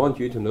 But we want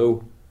you to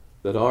know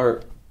that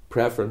our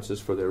preference is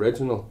for the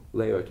original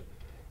layout.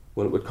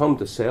 When it would come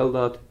to sell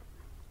that,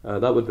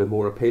 that would be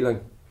more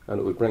appealing, and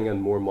it would bring in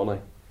more money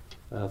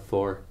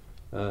for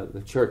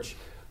the church.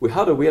 We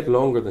had to wait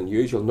longer than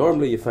usual.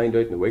 Normally you find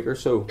out in a week or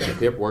so, the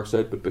paperwork's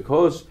out, but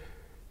because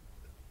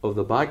of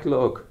the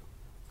backlog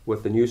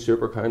with the new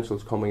super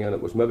councils coming in,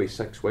 it was maybe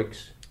 6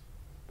 weeks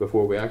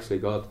before we actually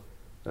got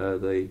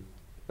the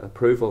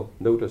approval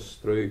notice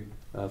through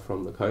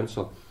from the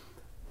council.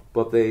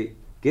 But they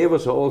gave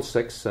us all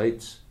 6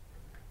 sites,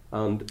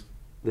 and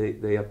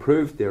they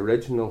approved the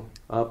original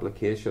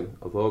application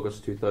of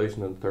August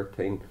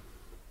 2013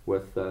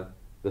 with the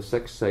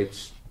 6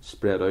 sites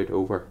spread out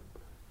over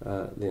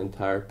the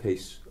entire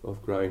piece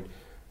of ground.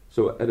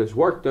 So it has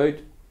worked out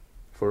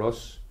for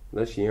us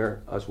this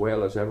year as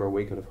well as ever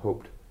we could have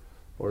hoped,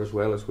 or as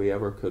well as we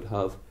ever could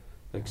have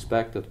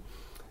expected.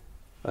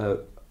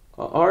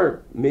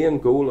 Our main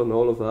goal in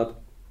all of that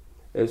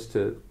is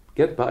to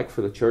get back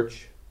for the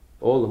church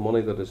all the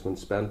money that has been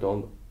spent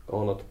on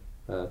it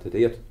to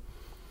date.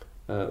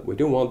 We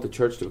don't want the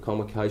church to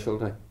become a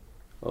casualty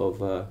of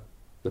the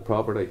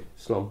property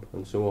slump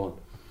and so on.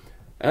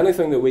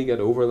 Anything that we get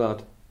over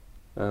that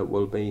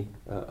will be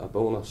a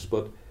bonus,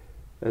 but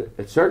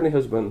it certainly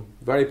has been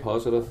very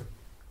positive,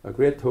 a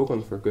great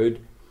token for good,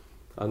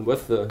 and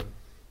with the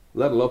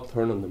little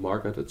upturn in the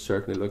market, it's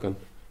certainly looking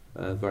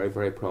very,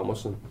 very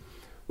promising.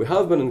 We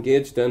have been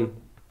engaged in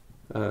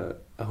a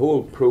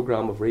whole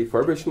programme of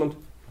refurbishment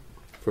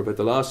for about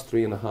the last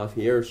 3.5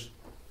 years.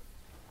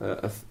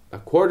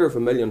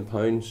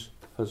 £250,000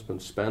 has been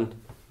spent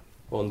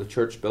on the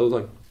church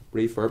building,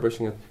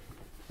 refurbishing it.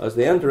 As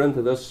they enter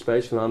into this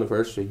special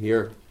anniversary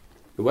year,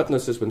 the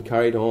witness has been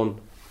carried on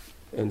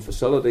in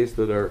facilities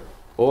that are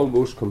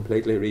almost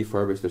completely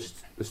refurbished. There's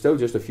still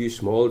just a few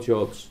small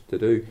jobs to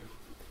do,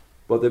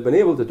 but they've been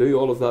able to do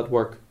all of that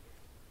work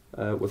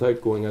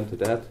without going into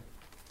debt,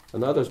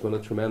 and that has been a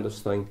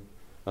tremendous thing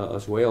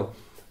as well.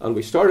 And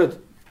we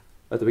started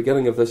at the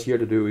beginning of this year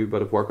to do a wee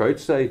bit of work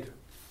outside.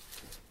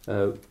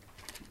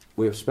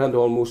 We have spent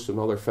almost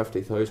another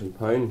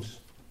 £50,000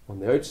 on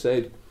the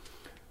outside.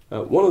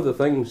 One of the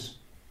things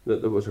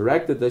that was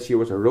erected this year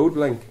was a road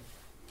link.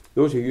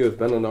 Those of you who have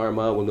been in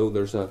Armagh will know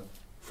there's a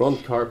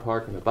front car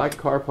park and a back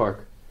car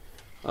park.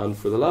 And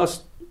for the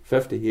last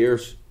 50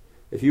 years,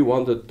 if you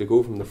wanted to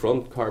go from the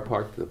front car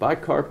park to the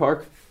back car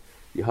park,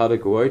 you had to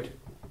go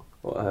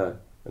out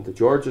into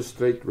George's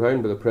Street,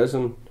 round by the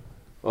prison,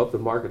 up the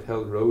Market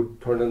Hill Road,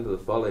 turn into the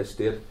Folly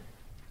Estate,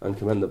 and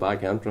come in the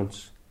back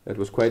entrance. It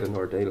was quite an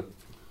ordeal.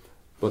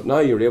 But now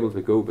you're able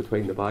to go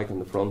between the back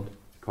and the front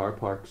car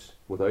parks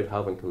without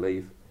having to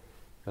leave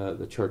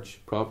the church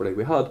property.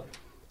 We had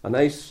a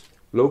nice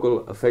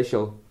local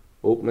official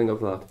opening of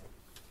that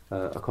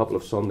a couple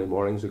of Sunday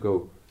mornings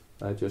ago,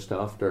 just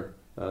after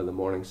the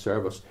morning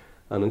service.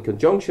 And in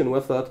conjunction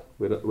with that,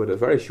 with a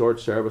very short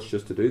service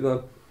just to do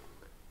that,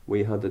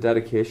 we had the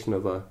dedication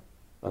of an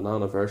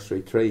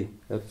anniversary tree.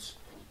 It's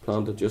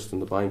planted just in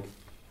the bank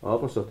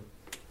opposite.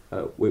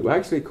 We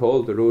actually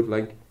called the road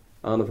link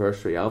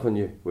Anniversary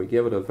Avenue. We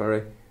gave it a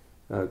very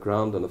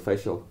grand and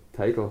official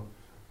title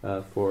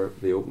for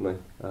the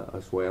opening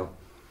as well.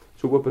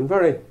 So we've been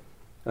very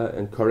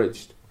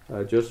encouraged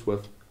just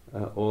with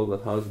all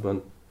that has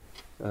been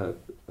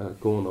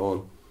going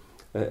on.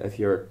 If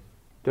you're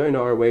down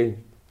our way,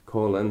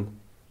 call in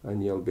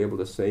and you'll be able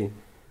to see.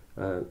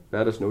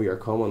 Let us know you're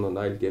coming and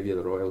I'll give you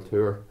the royal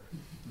tour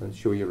and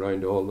show you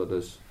around all that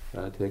is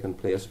taking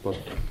place. But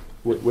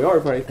we are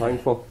very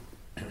thankful,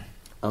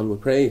 and we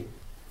pray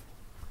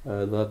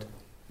that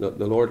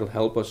the Lord will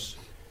help us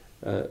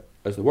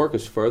as the work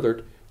is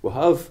furthered. We'll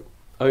have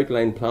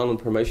outline planning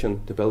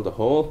permission to build a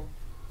hall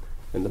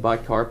in the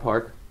back car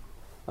park,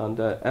 and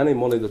any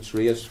money that's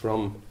raised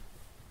from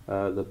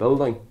the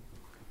building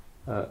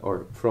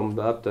or from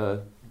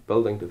that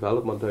building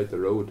development out the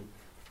road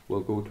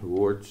will go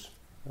towards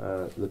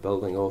the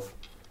building of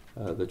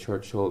the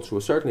church hall. So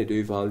we certainly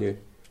do value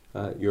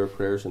your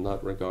prayers in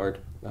that regard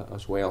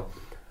as well.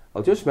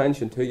 I'll just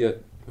mention to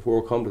you,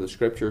 before we come to the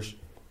scriptures,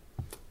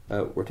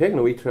 we're taking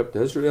a wee trip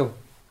to Israel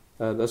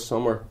this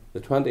summer,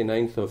 the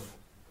 29th of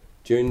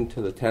June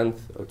to the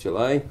 10th of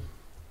July.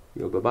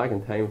 You'll be back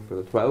in time for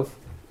the 12th.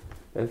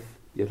 If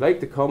you'd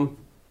like to come,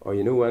 or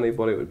you know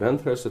anybody who would be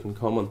interested in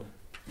coming,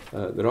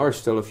 there are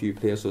still a few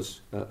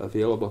places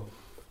available,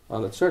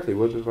 and it certainly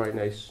would be very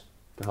nice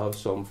to have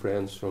some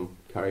friends from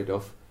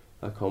Carryduff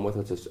come with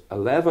us. It's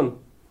 11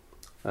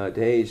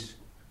 days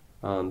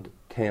and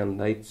 10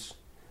 nights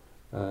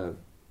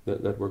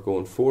that we're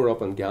going, 4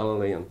 up in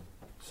Galilee and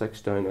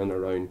 6 down and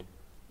around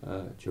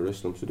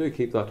Jerusalem. So do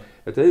keep that.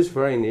 It is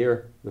very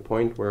near the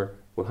point where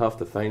we'll have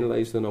to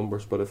finalise the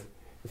numbers, but if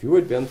you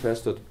would be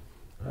interested,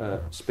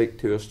 speak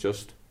to us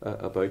just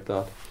about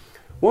that.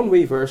 One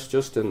wee verse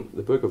just in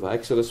the book of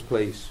Exodus,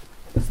 please.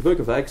 It's the book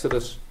of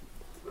Exodus,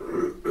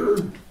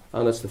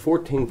 and it's the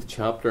 14th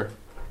chapter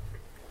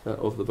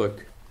of the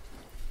book.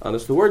 And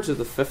it's the words of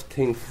the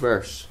 15th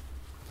verse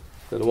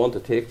that I want to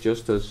take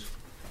just as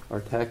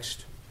our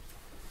text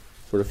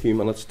for a few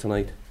minutes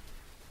tonight.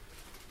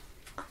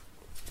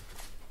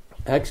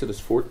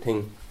 Exodus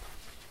 14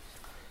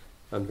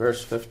 and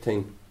verse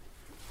 15.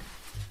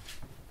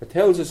 It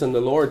tells us, "And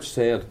the Lord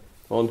said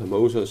unto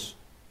Moses,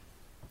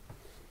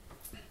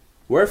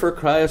 Wherefore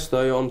criest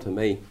thou unto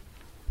me?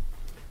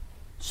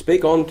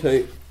 Speak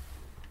unto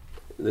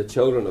the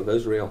children of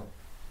Israel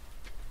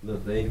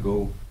that they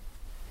go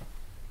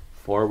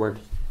forward."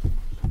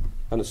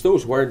 And it's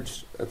those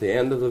words at the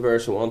end of the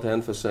verse I want to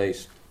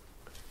emphasise.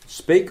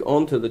 Speak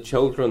unto the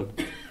children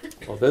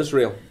of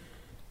Israel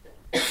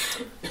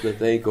that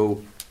they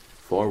go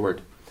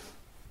forward.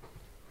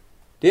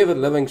 David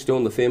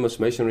Livingstone, the famous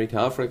missionary to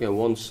Africa,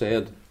 once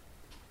said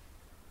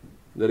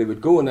that he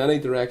would go in any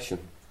direction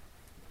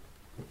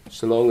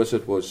so long as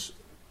it was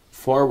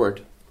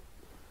forward.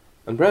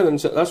 And brethren,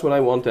 that's what I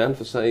want to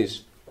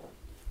emphasise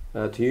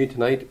to you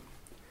tonight.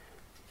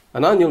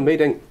 An annual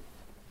meeting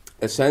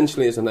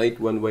essentially is a night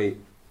when we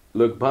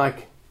look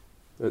back.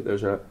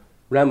 There's a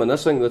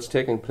reminiscing that's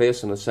taking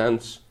place in a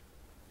sense.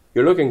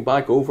 You're looking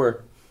back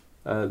over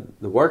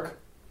the work,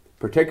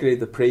 particularly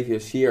the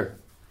previous year.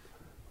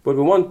 But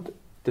we want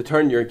to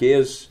turn your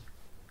gaze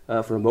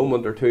for a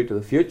moment or two to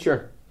the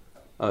future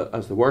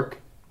as the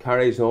work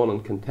carries on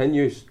and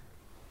continues,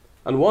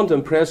 and want to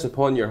impress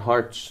upon your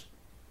hearts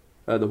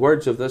the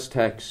words of this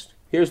text.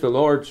 Here's the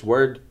Lord's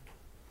word,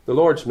 the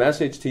Lord's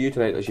message to you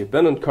tonight. As you've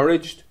been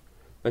encouraged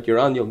at your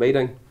annual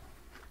meeting,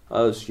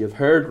 as you've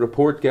heard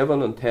report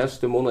given and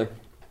testimony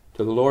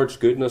to the Lord's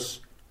goodness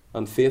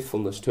and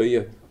faithfulness to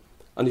you,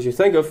 and as you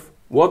think of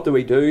what do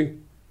we do,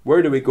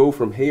 where do we go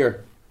from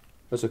here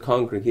as a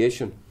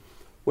congregation,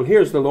 well,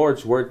 here's the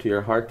Lord's word to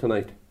your heart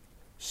tonight.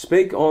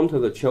 Speak unto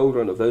the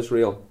children of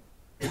Israel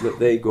that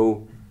they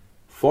go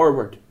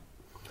forward.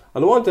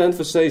 And I want to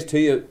emphasise to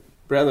you,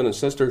 brethren and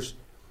sisters,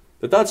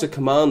 that that's a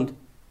command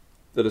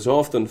that is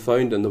often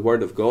found in the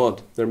Word of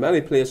God. There are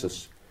many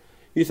places.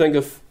 You think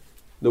of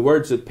the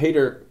words that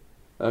Peter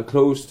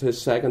closed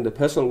his second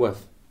epistle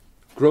with.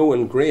 Grow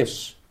in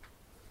grace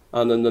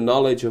and in the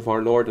knowledge of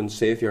our Lord and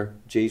Saviour,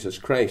 Jesus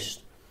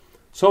Christ.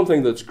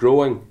 Something that's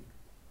growing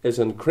is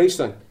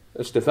increasing.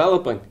 It's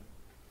developing.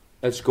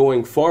 It's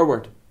going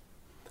forward.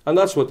 And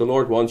that's what the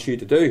Lord wants you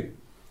to do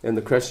in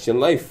the Christian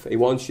life. He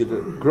wants you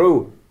to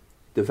grow,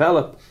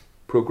 develop,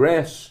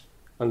 progress,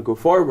 and go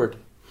forward.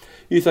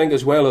 You think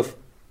as well of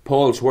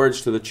Paul's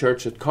words to the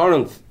church at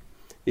Corinth.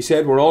 He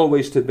said we're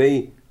always to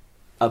be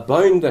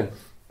abounding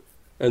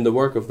in the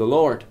work of the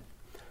Lord.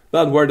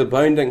 That word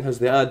abounding has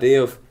the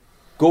idea of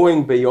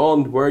going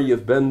beyond where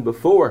you've been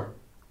before.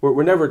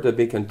 We're never to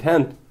be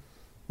content.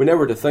 We're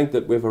never to think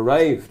that we've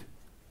arrived.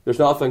 There's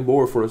nothing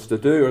more for us to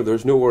do, or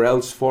there's nowhere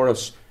else for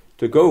us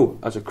to go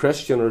as a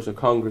Christian or as a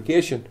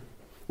congregation.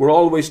 We're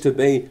always to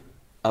be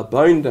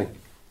abounding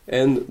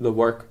in the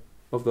work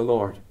of the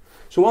Lord.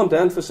 So I want to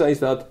emphasize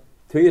that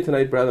to you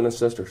tonight, brethren and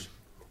sisters.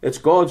 It's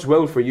God's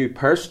will for you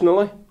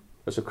personally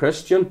as a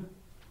Christian,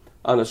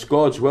 and it's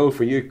God's will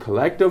for you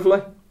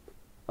collectively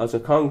as a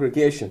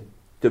congregation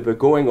to be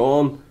going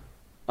on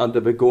and to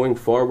be going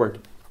forward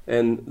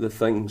in the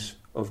things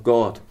of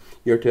God.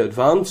 You're to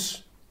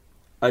advance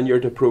and you're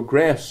to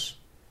progress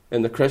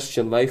in the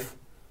Christian life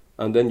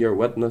and in your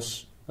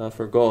witness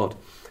for God.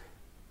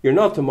 You're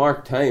not to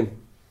mark time.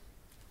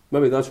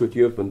 Maybe that's what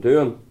you've been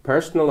doing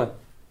personally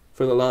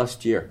for the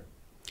last year.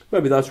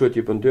 Maybe that's what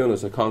you've been doing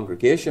as a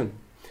congregation.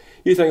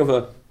 You think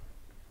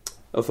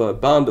of a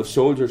band of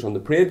soldiers on the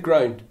parade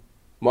ground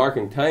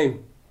marking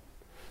time.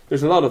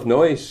 There's a lot of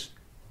noise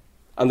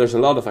and there's a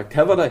lot of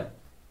activity,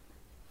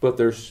 but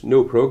there's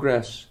no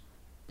progress.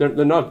 They're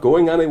not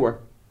going anywhere.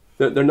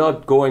 They're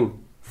not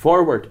going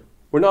forward.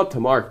 We're not to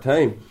mark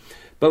time.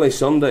 Billy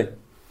Sunday,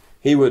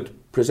 he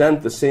would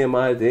present the same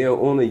idea,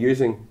 only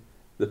using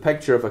the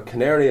picture of a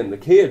canary in the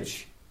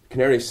cage.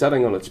 Canary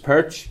sitting on its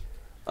perch,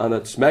 and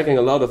it's making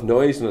a lot of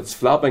noise and it's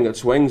flapping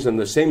its wings, and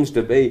there seems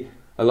to be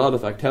a lot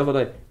of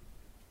activity,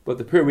 but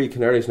the poor wee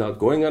canary's not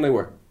going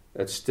anywhere.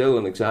 It's still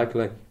in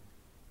exactly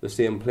the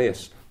same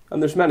place.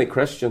 And there's many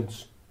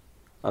Christians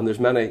and there's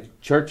many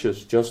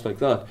churches just like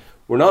that.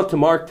 We're not to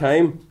mark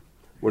time.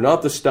 We're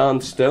not to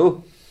stand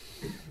still.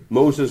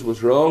 Moses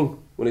was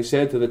wrong when he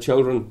said to the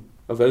children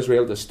of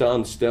Israel to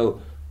stand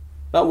still.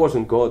 That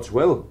wasn't God's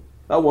will.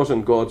 That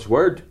wasn't God's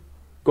word.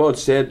 God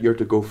said you're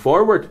to go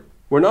forward.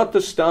 We're not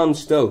to stand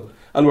still,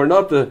 and we're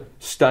not to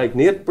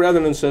stagnate,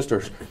 brethren and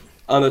sisters.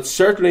 And it's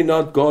certainly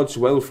not God's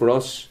will for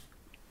us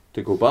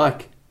to go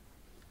back.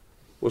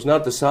 Was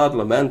not the sad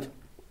lament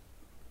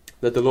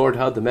that the Lord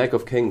had to make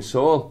of King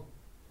Saul?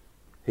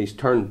 He's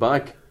turned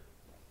back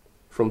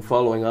from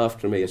following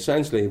after me.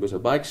 Essentially, he was a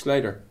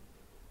backslider.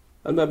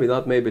 And maybe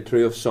that may be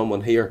true of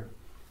someone here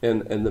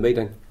in the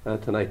meeting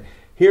tonight.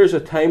 Here's a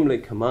timely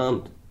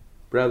command,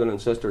 brethren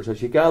and sisters,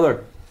 as you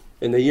gather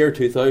in the year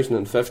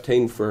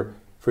 2015 for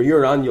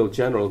your annual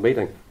general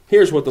meeting.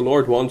 Here's what the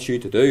Lord wants you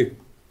to do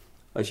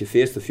as you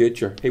face the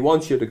future. He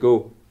wants you to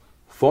go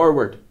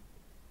forward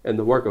in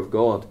the work of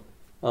God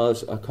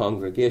as a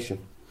congregation.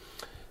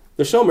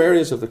 There's some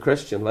areas of the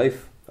Christian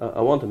life,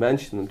 I want to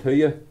mention them to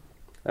you,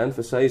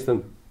 emphasize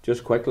them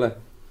just quickly.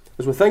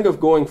 As we think of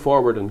going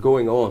forward and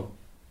going on,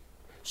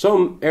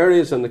 some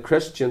areas in the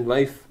Christian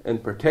life in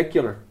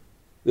particular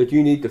that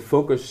you need to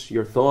focus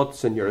your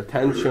thoughts and your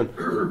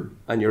attention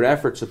and your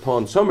efforts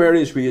upon. Some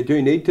areas where you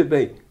do need to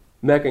be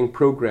making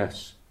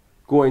progress,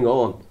 going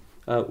on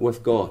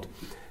with God.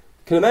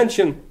 Can I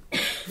mention,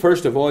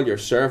 first of all, your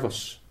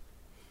service?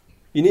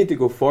 You need to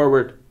go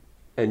forward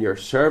in your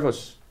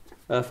service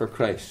for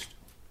Christ.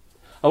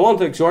 I want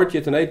to exhort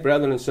you tonight,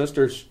 brethren and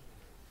sisters,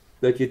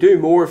 that you do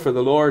more for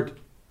the Lord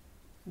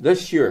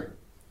this year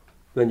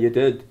than you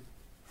did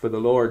for the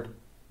Lord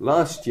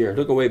last year.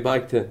 Look away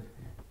back to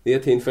the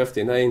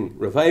 1859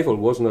 revival,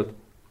 wasn't it?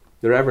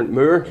 The Reverend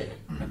Moore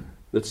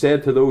that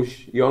said to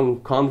those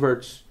young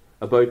converts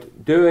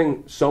about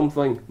doing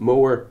something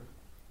more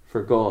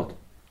for God.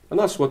 And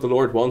that's what the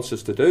Lord wants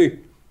us to do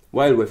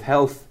while we've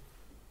health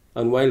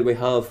and while we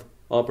have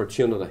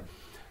opportunity.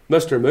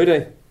 Mr.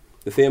 Moody,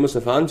 the famous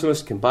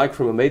evangelist, came back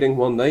from a meeting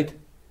one night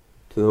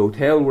to the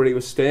hotel where he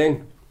was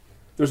staying.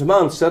 There was a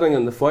man sitting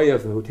in the foyer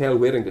of the hotel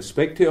waiting to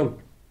speak to him.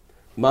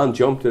 The man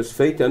jumped to his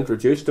feet,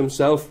 introduced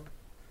himself.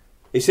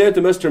 He said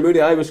to Mr.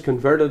 Moody, I was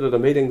converted at a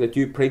meeting that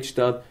you preached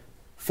at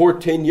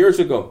 14 years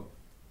ago.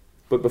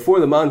 But before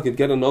the man could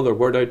get another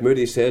word out,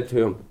 Moody said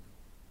to him,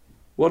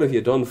 what have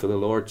you done for the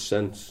Lord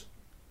since?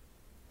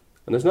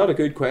 And it's not a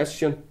good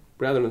question,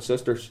 brethren and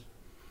sisters.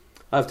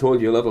 I've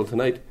told you a little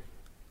tonight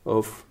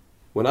of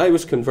when I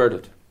was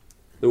converted,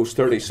 those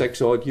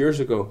 36 odd years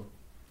ago.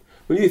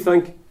 Will you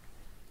think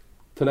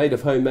tonight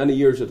of how many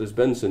years it has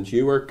been since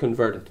you were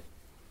converted?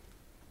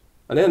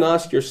 And then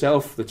ask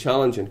yourself the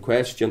challenging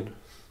question,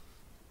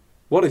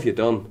 what have you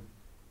done?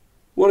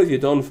 What have you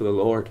done for the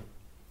Lord?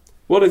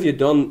 What have you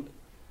done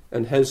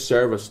in His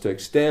service to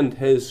extend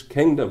His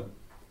kingdom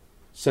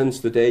since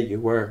the day you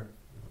were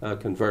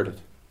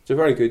converted? It's a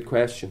very good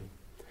question.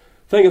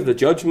 Think of the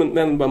judgment,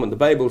 men and women. The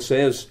Bible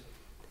says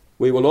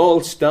we will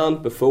all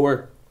stand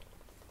before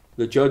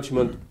the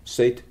judgment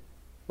seat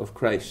of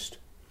Christ.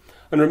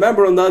 And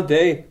remember, on that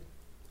day,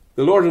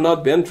 the Lord will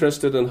not be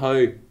interested in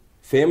how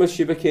famous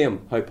you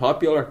became, how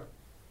popular.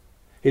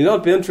 He'll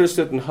not be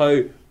interested in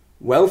how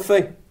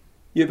wealthy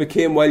you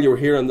became while you were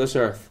here on this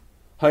earth,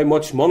 how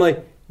much money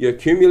you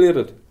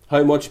accumulated,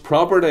 how much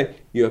property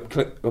you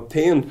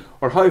obtained,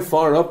 or how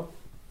far up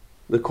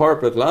the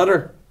corporate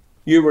ladder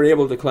you were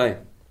able to climb.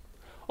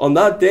 On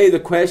that day, the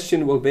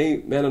question will be,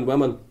 men and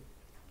women,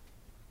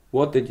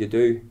 what did you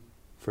do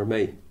for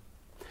me?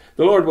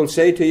 The Lord will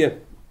say to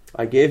you,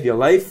 I gave you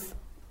life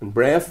and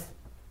breath.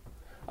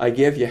 I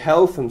gave you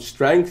health and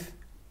strength.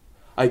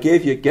 I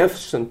gave you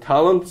gifts and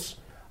talents.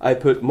 I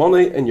put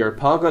money in your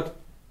pocket.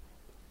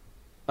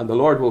 And the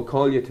Lord will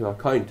call you to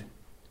account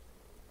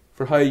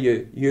for how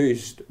you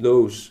used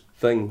those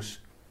things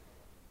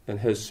in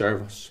His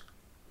service.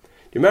 Do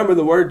you remember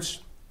the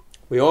words?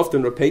 We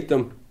often repeat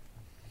them.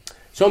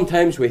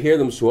 Sometimes we hear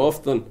them so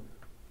often,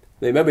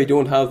 they maybe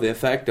don't have the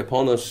effect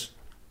upon us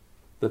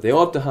that they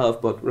ought to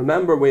have. But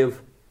remember, we have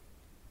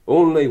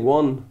only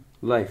one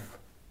life,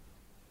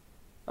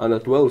 and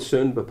it will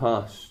soon be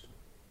past.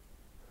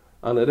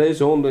 And it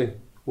is only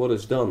what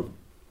is done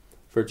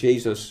for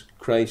Jesus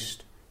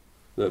Christ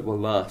that will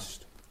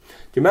last.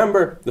 Do you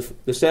remember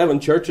the 7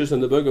 churches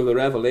in the book of the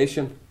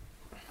Revelation?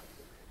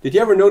 Did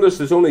you ever notice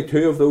there's only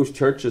 2 of those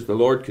churches the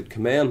Lord could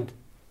commend?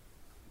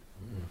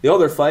 The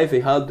other 5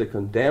 He had to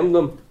condemn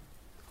them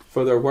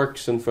for their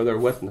works and for their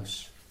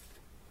witness.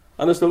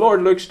 And as the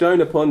Lord looks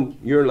down upon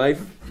your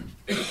life,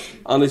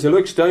 and as He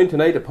looks down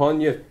tonight upon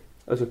you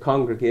as a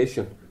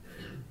congregation,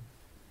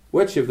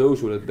 which of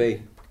those would it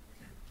be?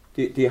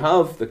 Do you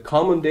have the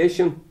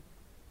commendation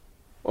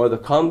or the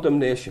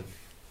condemnation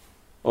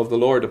of the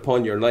Lord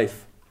upon your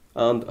life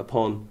and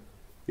upon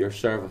your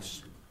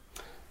service?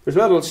 There's a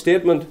little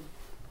statement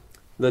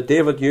that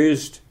David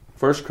used,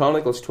 1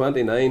 Chronicles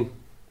 29,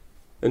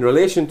 in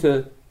relation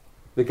to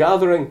the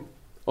gathering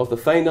of the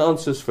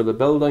finances for the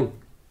building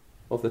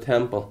of the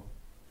temple.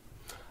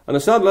 And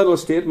it's that little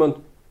statement,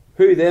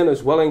 who then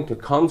is willing to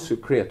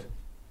consecrate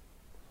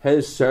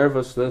his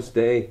service this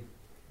day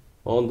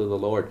unto the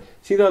Lord?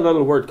 See that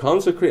little word,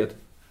 consecrate?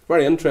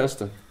 Very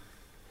interesting.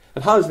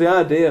 It has the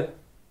idea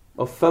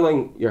of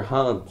filling your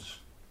hands.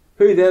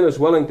 Who then is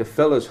willing to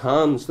fill his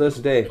hands this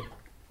day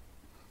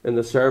in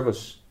the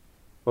service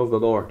of the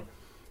Lord?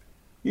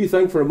 You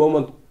think for a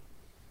moment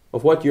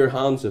of what your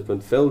hands have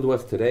been filled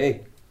with today.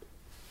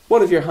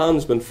 What have your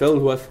hands been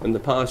filled with in the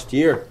past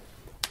year?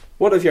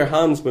 What have your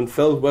hands been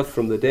filled with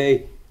from the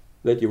day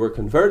that you were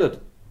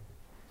converted?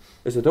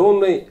 Is it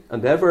only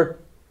and ever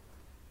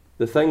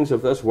the things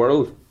of this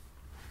world?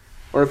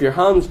 Or have your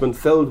hands been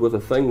filled with the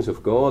things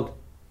of God?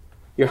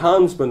 Your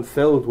hands been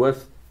filled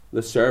with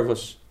the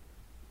service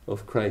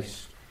of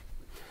Christ?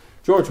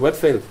 George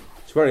Whitefield,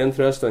 it's very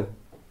interesting.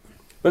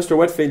 Mr.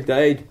 Whitefield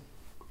died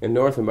in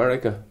North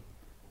America,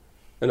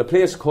 in a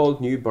place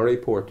called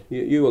Newburyport.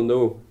 You will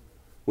know,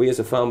 we as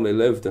a family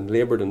lived and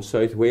laboured in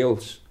South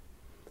Wales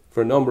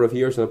for a number of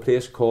years in a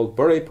place called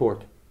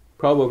Buryport.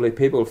 Probably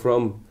people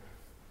from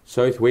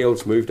South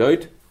Wales moved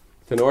out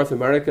to North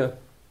America,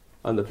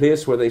 and the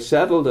place where they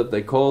settled it,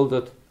 they called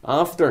it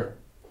after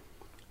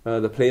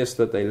the place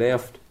that they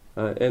left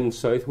in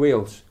South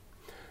Wales.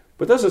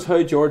 But this is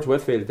how George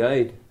Whitefield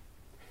died.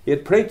 He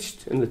had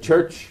preached in the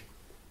church,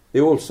 the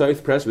old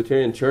South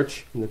Presbyterian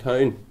Church in the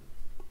town,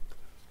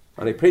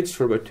 and he preached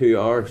for about 2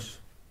 hours.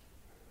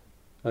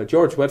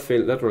 George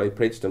Whitefield literally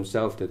preached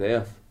himself to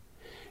death.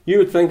 You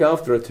would think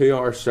after a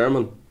 2-hour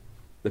sermon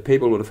the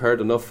people would have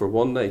heard enough for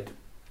one night,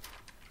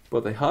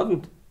 but they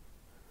hadn't.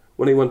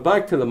 When he went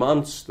back to the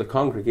manse, the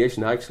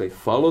congregation actually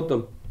followed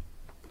them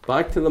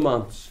back to the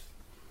manse,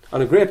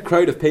 and a great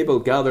crowd of people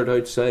gathered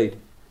outside,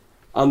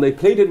 and they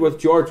pleaded with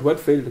George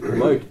Whitefield to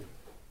come out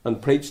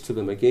and preach to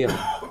them again.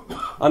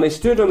 And he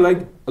stood on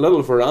like a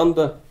little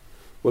veranda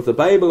with the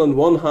Bible in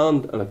one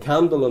hand and a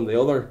candle in the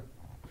other,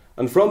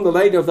 and from the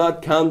light of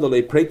that candle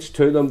he preached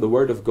to them the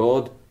word of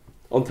God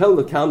until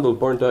the candle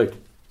burnt out.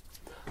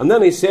 And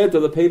then he said to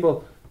the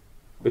people,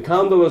 the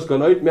candle has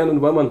gone out, men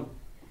and women,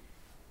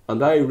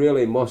 and I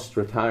really must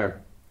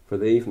retire for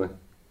the evening.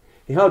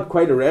 He had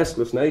quite a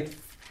restless night,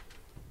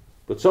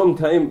 but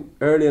sometime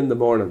early in the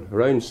morning,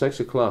 around 6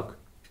 o'clock,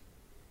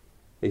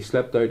 he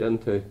slipped out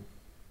into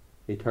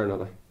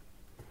eternity.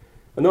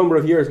 A number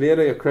of years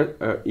later,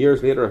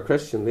 a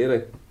Christian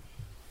lady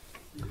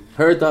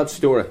heard that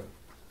story,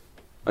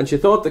 and she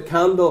thought the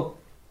candle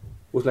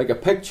was like a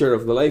picture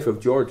of the life of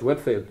George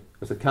Whitefield.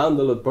 As the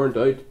candle had burnt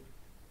out,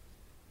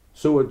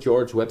 so had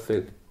George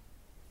Whitefield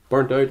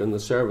burnt out in the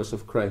service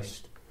of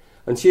Christ.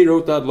 And she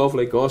wrote that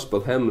lovely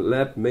gospel hymn,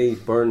 Let Me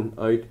Burn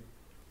Out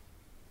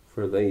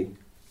for Thee,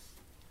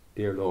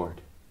 Dear Lord.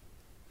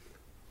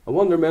 I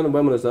wonder, men and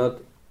women, is that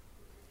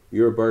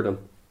your burden,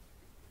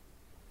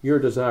 your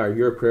desire,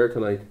 your prayer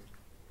tonight?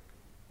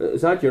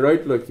 Is that your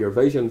outlook, your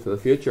vision for the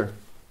future?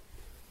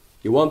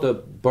 You want to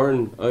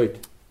burn out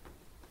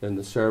in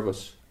the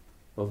service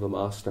of the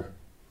Master.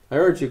 I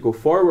urge you, go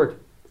forward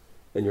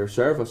in your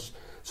service.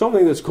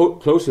 Something that's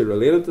closely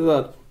related to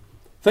that.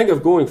 Think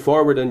of going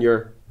forward in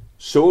your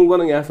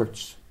soul-winning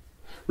efforts.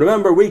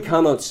 Remember, we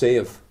cannot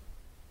save.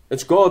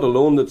 It's God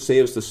alone that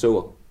saves the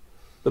soul.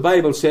 The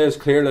Bible says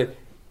clearly,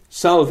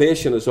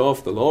 salvation is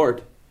of the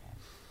Lord.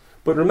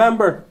 But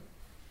remember,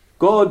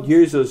 God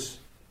uses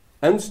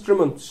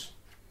instruments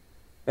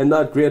in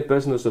that great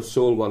business of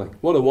soul winning.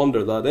 What a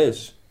wonder that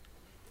is.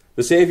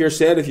 The Saviour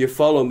said, if you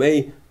follow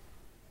me,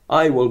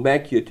 I will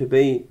make you to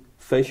be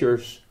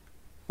fishers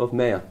of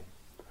men.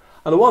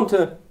 And I want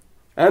to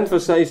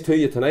emphasize to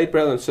you tonight,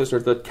 brothers and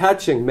sisters, that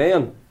catching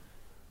men,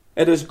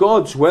 it is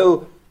God's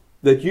will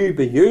that you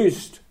be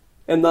used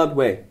in that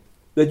way,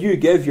 that you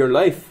give your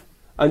life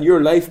and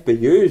your life be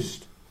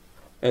used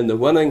in the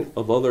winning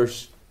of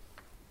others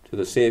to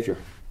the Saviour.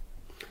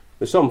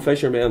 There's some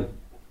fishermen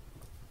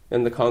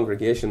in the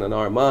congregation in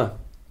Armagh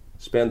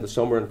spend the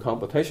summer in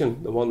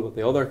competition, the one with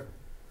the other.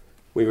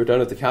 We were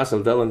down at the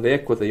Castledillon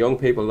Lake with the young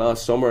people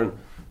last summer, and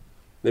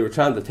they were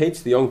trying to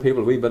teach the young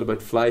people a wee bit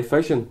about fly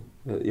fishing.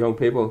 The young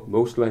people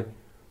mostly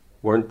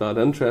weren't that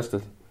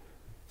interested.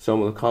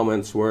 Some of the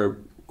comments were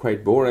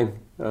quite boring.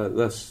 They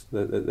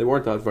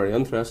weren't that very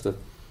interested.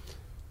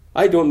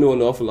 I don't know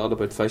an awful lot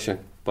about fishing,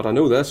 but I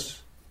know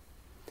this.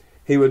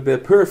 He would be a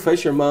poor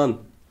fisherman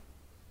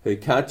who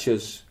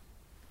catches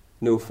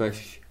no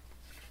fish.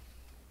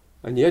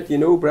 And yet, you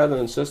know, brothers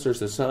and sisters,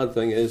 the sad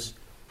thing is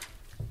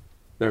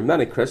there are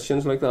many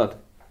Christians like that.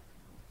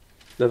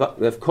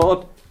 They've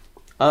caught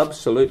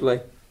absolutely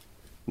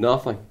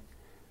nothing.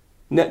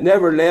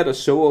 Never led a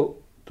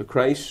soul to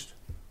Christ.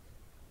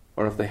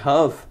 Or if they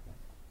have,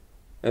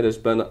 it has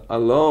been a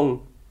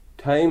long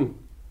time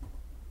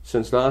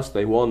since last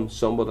they won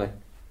somebody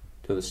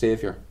to the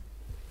Saviour.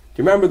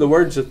 Do you remember the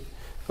words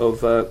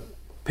of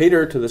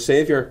Peter to the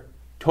Saviour?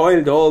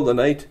 Toiled all the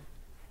night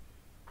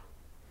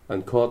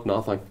and caught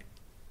nothing.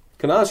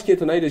 Can I ask you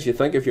tonight, as you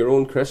think of your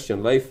own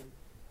Christian life,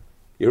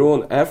 your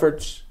own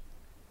efforts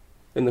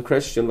in the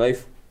Christian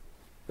life,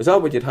 is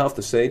that what you'd have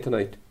to say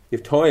tonight?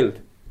 You've toiled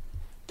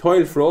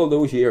for all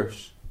those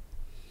years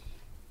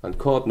and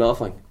caught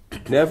nothing.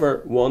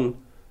 Never won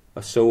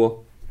a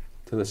soul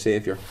to the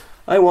Saviour.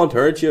 I want to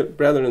urge you,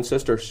 brethren and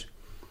sisters,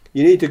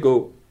 you need to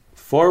go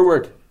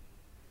forward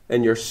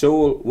in your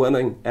soul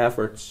winning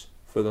efforts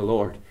for the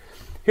Lord.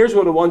 Here's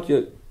what I want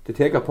you to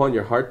take upon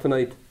your heart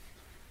tonight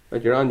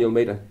at your annual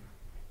meeting.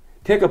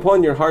 Take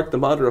upon your heart the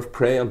matter of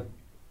praying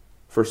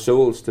for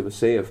souls to be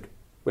saved.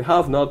 We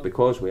have not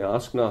because we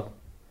ask not.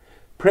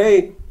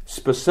 Pray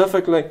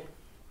specifically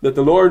that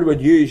the Lord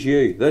would use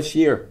you this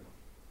year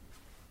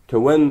to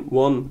win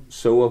one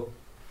soul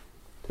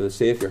to the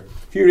Saviour.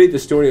 If you read the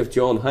story of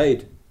John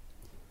Hyde,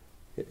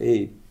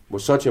 he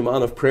was such a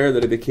man of prayer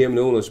that he became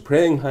known as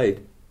Praying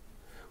Hyde.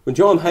 When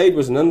John Hyde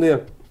was in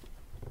India,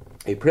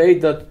 he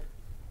prayed that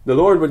the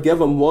Lord would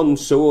give him one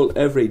soul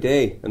every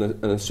day in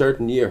a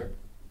certain year.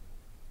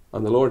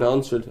 And the Lord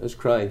answered his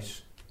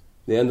cries.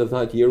 At the end of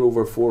that year,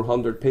 over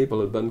 400 people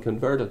had been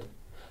converted.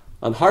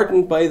 And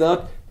heartened by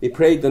that, he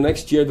prayed the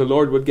next year the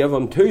Lord would give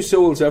him 2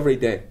 souls every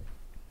day.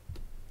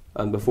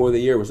 And before the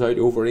year was out,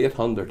 over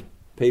 800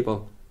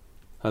 people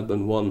had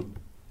been won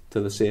to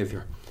the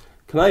Saviour.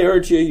 Can I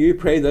urge you, you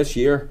pray this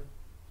year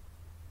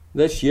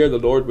the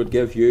Lord would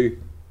give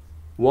you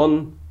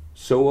one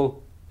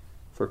soul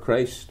for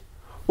Christ.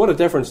 What a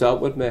difference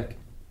that would make.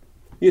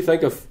 You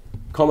think of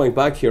coming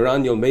back to your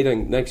annual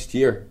meeting next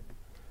year.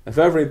 If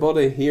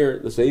everybody here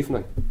this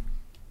evening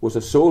was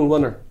a soul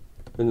winner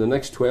in the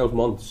next 12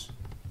 months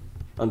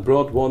and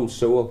brought one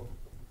soul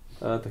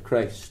to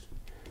Christ.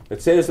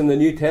 It says in the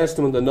New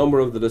Testament the number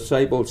of the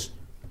disciples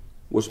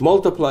was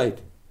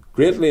multiplied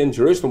greatly in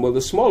Jerusalem. Well,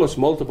 the smallest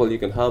multiple you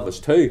can have is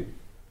 2.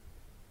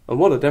 And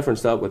what a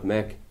difference that would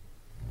make.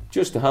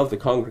 Just to have the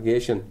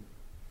congregation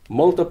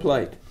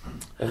multiplied.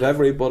 If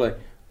everybody,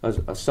 as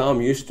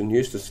Sam Houston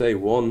used to say,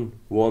 one,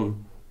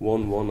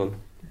 and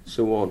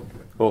so on,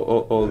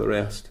 all the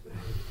rest.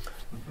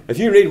 If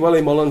you read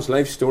Willie Mullen's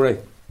life story,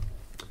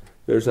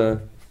 there's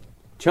a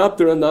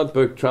chapter in that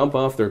book, Tramp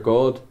After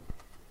God,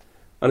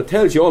 and it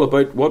tells you all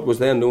about what was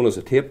then known as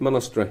a tape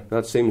ministry.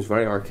 That seems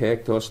very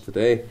archaic to us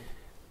today.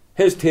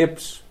 His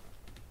tapes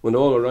went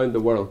all around the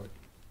world.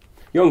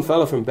 A young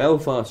fella from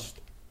Belfast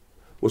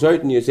was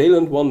out in New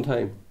Zealand one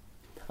time,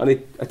 and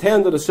he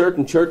attended a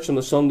certain church on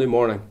a Sunday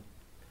morning,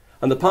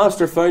 and the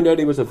pastor found out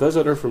he was a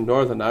visitor from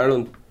Northern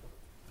Ireland,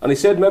 and he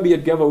said maybe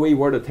he'd give a wee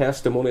word of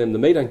testimony in the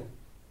meeting.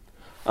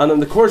 And in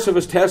the course of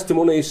his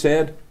testimony he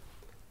said,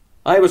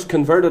 I was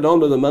converted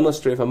under the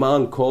ministry of a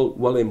man called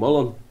Willie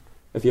Mullen,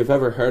 if you've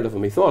ever heard of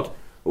him. He thought,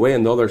 away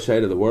on the other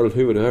side of the world,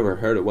 who would have ever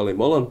heard of Willie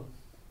Mullen?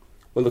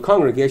 Well, the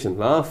congregation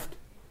laughed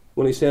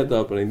when he said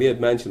that, when he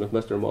made mention of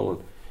Mr.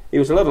 Mullen. He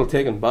was a little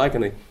taken back,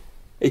 and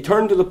he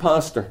turned to the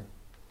pastor.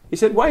 He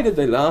said, why did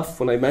they laugh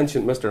when I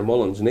mentioned Mr.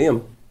 Mullen's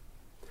name?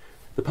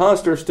 The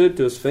pastor stood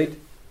to his feet.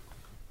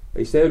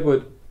 He said,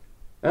 would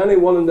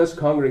anyone in this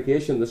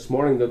congregation this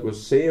morning that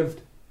was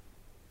saved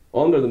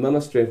under the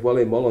ministry of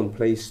Willie Mullen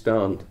please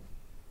stand?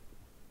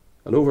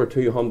 And over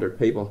 200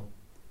 people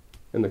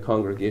in the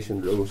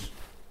congregation rose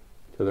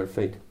to their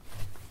feet.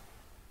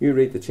 You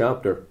read the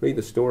chapter, read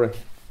the story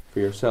for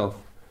yourself.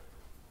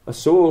 A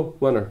soul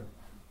winner,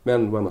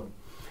 men and women.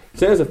 It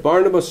says of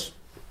Barnabas,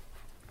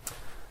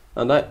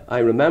 and I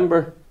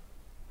remember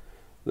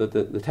that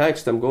the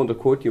text I'm going to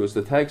quote you is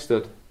the text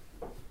that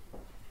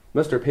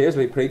Mr.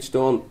 Paisley preached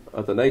on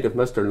at the night of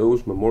Mr.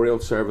 Lowe's memorial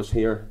service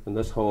here in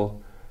this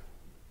hall.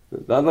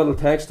 That little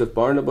text of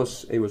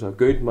Barnabas, he was a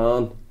good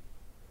man,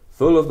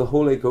 full of the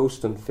Holy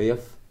Ghost and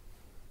faith,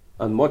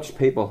 and much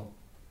people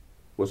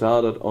was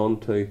added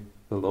unto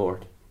the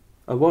Lord.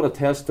 And what a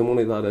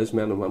testimony that is,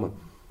 men and women.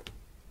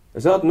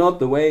 Is that not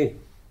the way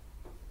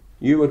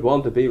you would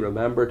want to be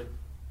remembered?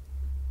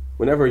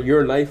 Whenever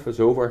your life is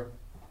over,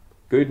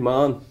 good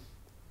man,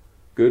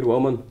 good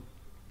woman,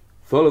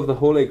 full of the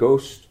Holy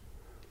Ghost,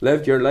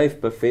 lived your life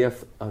by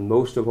faith, and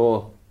most of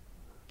all,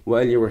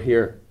 while you were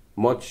here,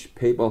 much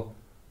people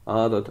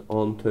added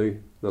unto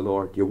the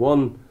Lord. You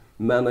won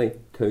many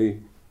to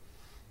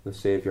the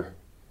Saviour.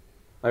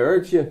 I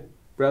urge you,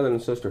 brethren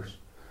and sisters,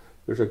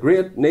 there's a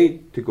great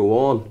need to go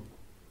on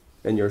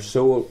in your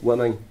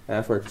soul-winning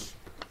efforts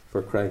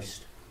for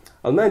Christ.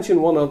 I'll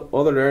mention one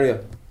other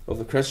area of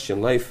the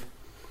Christian life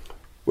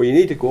where you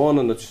need to go on,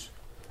 and it's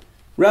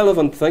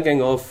relevant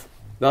thinking of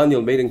the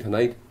annual meeting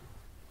tonight,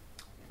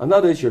 and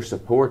that is your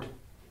support.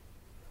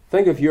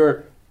 Think of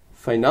your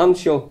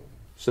financial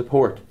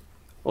support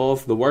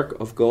of the work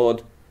of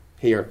God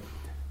here.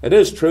 It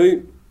is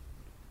true,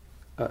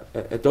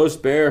 it does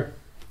bear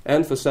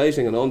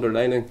emphasising and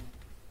underlining,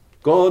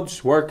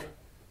 God's work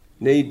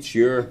needs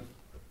your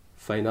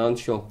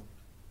financial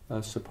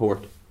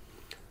support.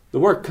 The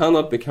work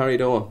cannot be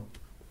carried on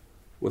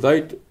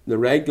without the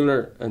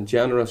regular and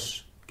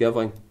generous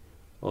giving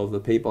of the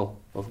people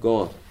of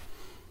God.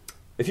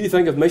 If you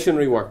think of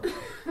missionary work,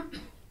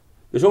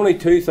 there's only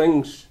two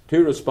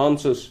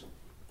responses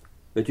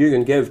that you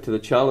can give to the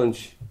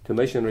challenge to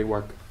missionary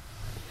work.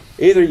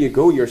 Either you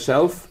go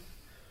yourself,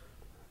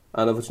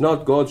 and if it's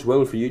not God's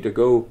will for you to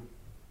go,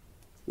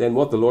 then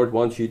what the Lord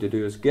wants you to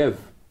do is give.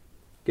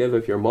 Give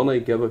of your money,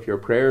 give of your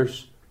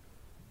prayers,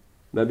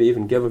 maybe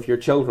even give of your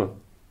children,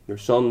 your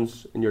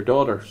sons and your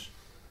daughters.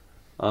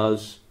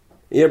 As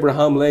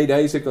Abraham laid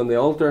Isaac on the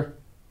altar,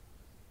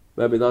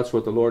 maybe that's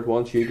what the Lord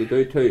wants you to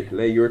do too.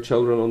 Lay your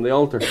children on the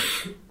altar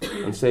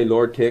and say,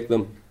 Lord, take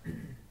them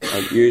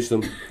and use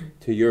them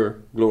to your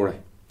glory.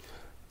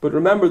 But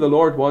remember, the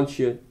Lord wants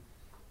you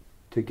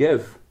to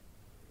give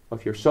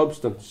of your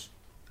substance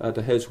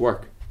to his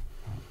work.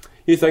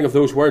 You think of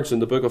those words in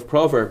the book of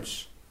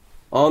Proverbs: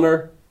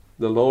 honour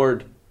the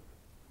Lord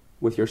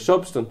with your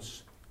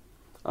substance,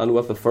 and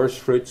with the first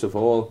fruits of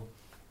all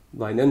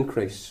thine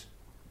increase.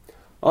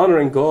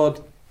 Honouring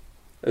God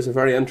is a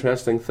very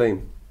interesting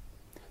theme.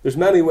 There's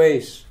many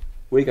ways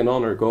we can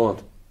honour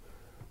God.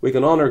 We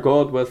can honour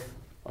God with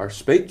our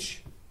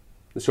speech,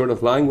 the sort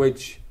of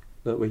language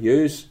that we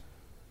use.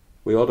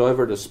 We ought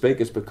ever to speak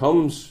as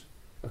becomes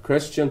a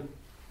Christian.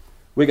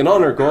 We can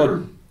honour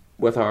God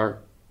with our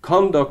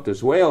conduct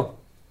as well,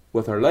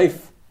 with our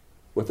life,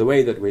 with the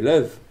way that we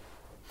live.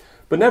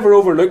 But never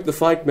overlook the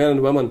fact, men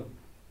and women,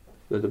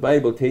 that the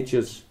Bible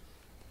teaches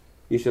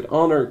you should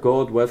honour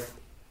God with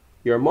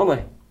your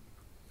money,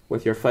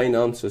 with your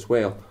finance as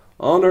well.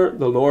 Honour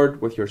the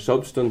Lord with your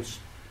substance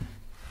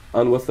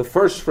and with the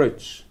first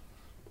fruits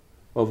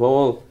of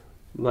all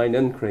thine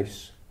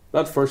increase.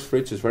 That first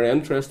fruits is very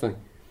interesting.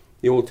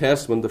 The Old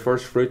Testament, the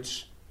first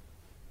fruits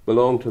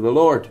belong to the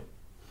Lord.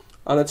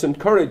 And it's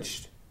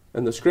encouraged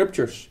in the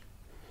Scriptures.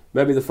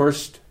 Maybe the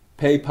first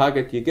pay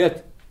packet you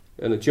get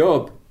in a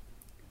job,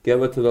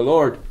 give it to the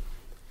Lord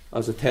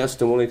as a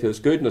testimony to his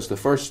goodness. The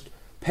first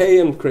pay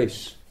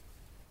increase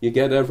you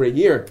get every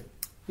year,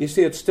 you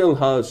see, it still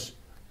has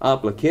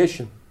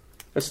application.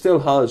 It still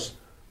has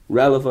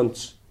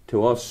relevance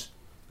to us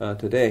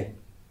today.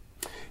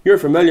 You're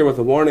familiar with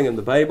the warning in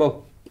the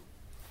Bible.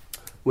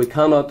 We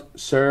cannot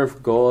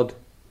serve God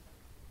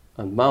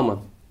and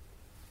mammon.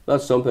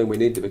 That's something we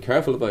need to be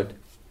careful about.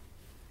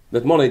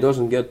 That money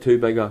doesn't get too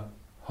big a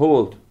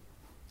hold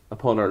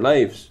upon our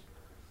lives.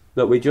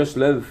 That we just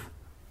live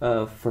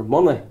for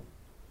money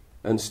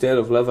instead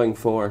of living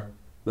for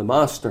the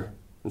Master,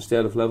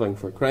 instead of living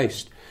for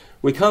Christ.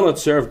 We cannot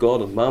serve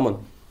God and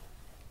mammon.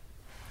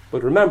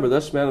 But remember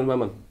this, men and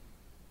women,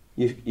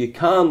 you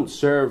can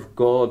serve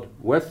God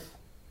with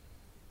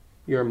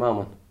your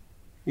mammon.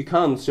 You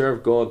can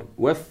serve God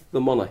with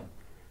the money,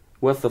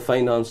 with the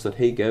finance that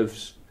he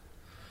gives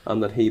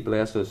and that he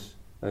blesses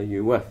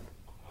you with.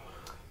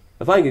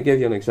 If I could give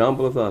you an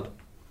example of that,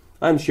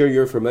 I'm sure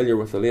you're familiar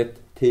with the late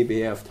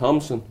T.B.F.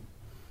 Thompson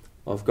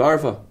of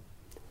Garva,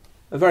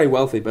 a very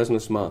wealthy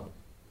businessman,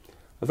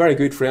 a very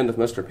good friend of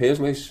Mr.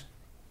 Paisley's,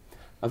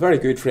 a very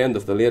good friend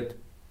of the late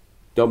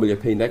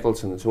W.P.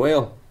 Nicholson as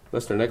well.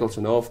 Mr.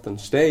 Nicholson often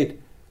stayed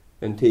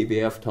in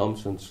T.B.F.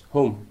 Thompson's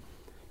home.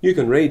 You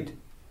can read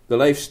the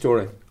life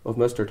story of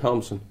Mr.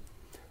 Thompson.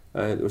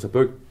 There was a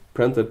book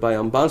printed by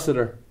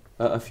Ambassador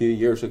a few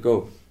years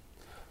ago.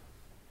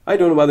 I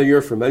don't know whether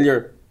you're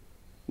familiar.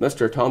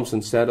 Mr.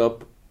 Thompson set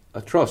up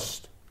a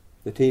trust,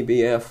 the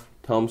T.B.F.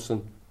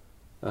 Thompson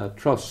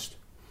Trust.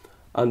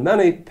 And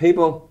many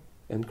people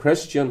in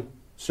Christian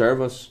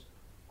service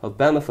have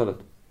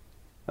benefited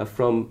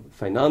from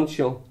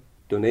financial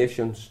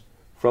donations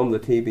from the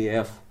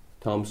T.B.F.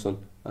 Thompson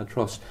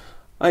Trust.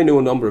 I know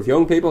a number of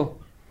young people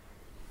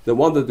that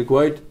wanted to go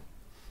out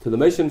to the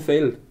mission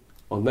field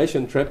on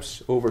mission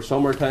trips over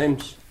summer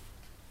times,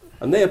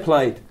 and they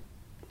applied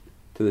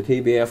to the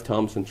T.B.F.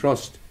 Thompson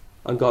Trust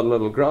and got a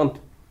little grant,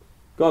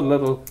 got a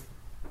little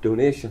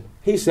donation.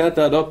 He set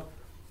that up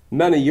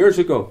many years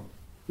ago,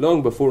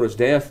 long before his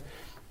death,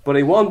 but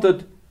he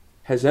wanted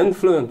his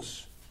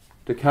influence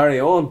to carry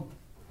on.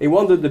 He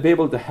wanted to be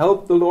able to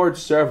help the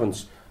Lord's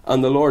servants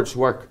and the Lord's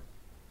work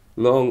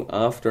long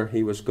after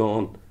he was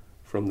gone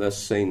from this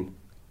scene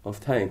of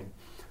time.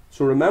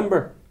 So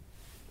remember,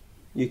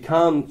 you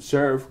can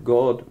serve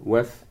God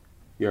with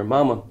your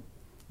mammon.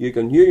 You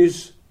can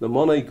use the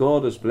money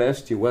God has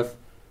blessed you with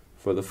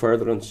for the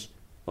furtherance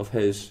of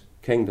his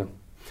kingdom.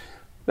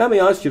 Let me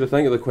ask you to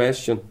think of the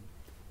question,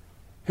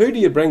 who do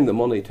you bring the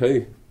money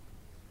to?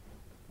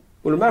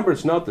 Well, remember,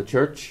 it's not the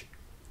church,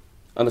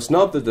 and it's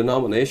not the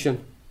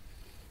denomination,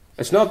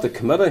 it's not the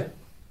committee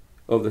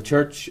of the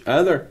church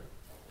either.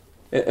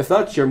 If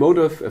that's your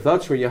motive, if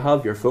that's where you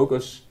have your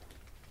focus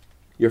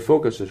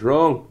is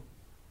wrong.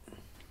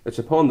 It's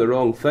upon the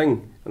wrong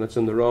thing, and it's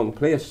in the wrong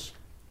place.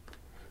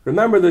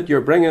 Remember that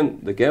you're bringing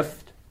the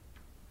gift,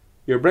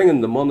 you're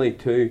bringing the money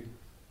to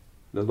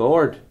the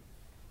Lord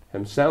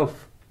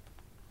himself.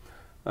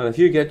 And if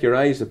you get your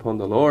eyes upon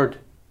the Lord,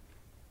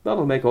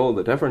 that'll make all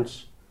the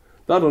difference.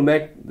 That'll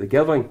make the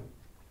giving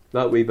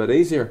that wee bit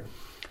easier.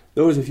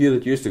 Those of you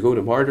that used to go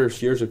to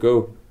Martyrs years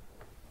ago,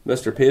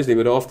 Mr. Paisley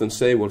would often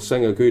say, we'll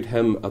sing a good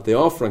hymn at the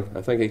offering.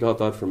 I think he got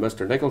that from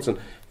Mr. Nicholson.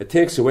 It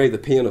takes away the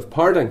pain of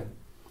parting.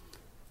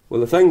 Well,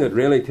 the thing that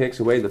really takes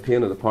away the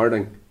pain of the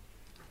parting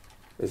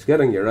is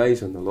getting your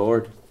eyes on the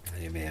Lord.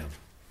 Amen.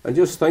 And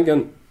just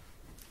thinking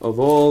of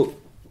all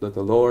that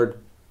the Lord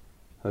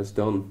has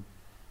done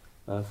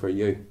for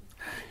you.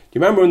 Do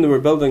you remember when they were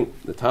building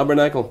the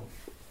tabernacle?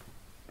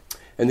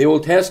 In the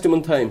Old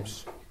Testament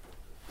times,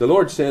 the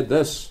Lord said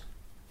this,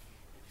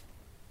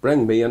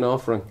 bring me an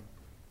offering.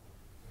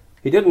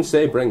 He didn't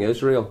say bring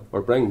Israel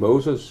or bring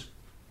Moses.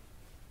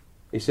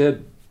 He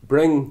said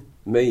bring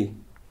me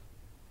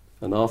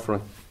an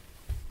offering.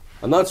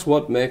 And that's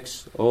what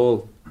makes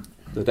all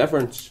the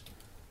difference,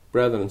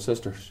 brethren and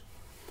sisters.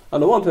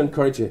 And I want to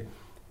encourage you.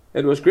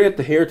 It was great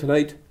to hear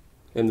tonight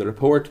in the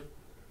report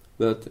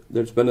that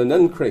there's been an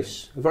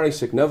increase, a very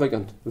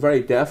significant, a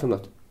very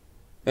definite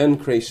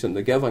increase in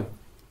the giving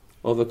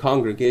of the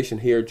congregation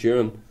here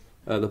during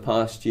the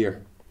past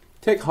year.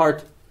 Take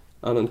heart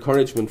and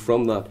encouragement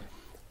from that.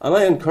 And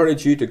I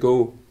encourage you to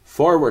go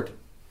forward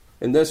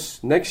in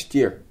this next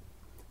year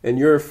in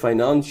your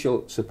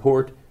financial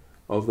support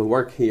of the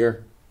work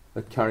here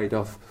at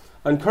Carryduff.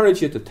 I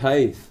encourage you to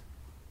tithe.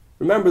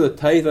 Remember that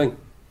tithing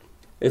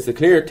is the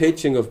clear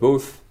teaching of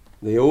both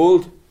the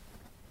Old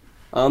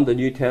and the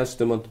New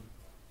Testament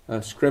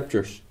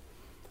scriptures.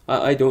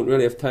 I don't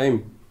really have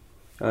time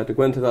to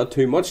go into that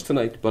too much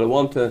tonight, but I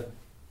want to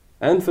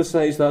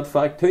emphasize that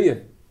fact to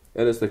you.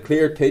 It is the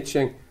clear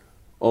teaching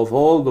of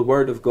all the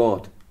Word of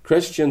God.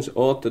 Christians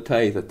ought to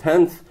tithe.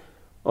 1/10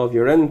 of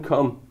your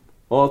income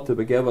ought to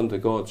be given to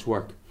God's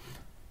work.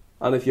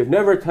 And if you've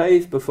never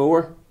tithed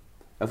before,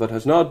 if it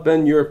has not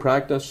been your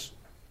practice,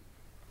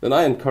 then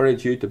I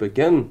encourage you to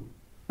begin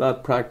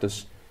that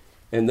practice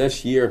in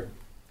this year,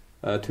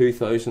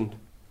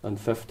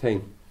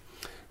 2015.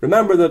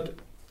 Remember that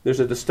there's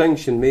a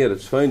distinction made.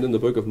 It's found in the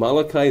book of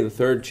Malachi, the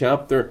 3rd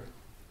chapter.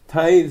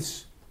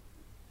 Tithes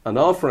and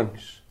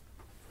offerings.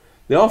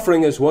 The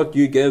offering is what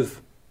you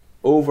give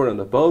over and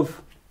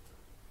above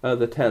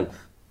the 10th.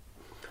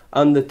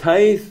 And the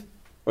tithe,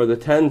 or the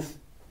 10th,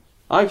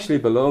 actually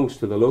belongs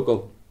to the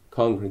local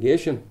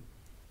congregation.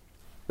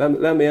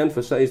 Let me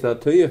emphasize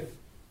that to you.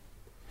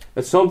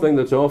 It's something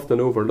that's often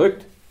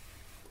overlooked,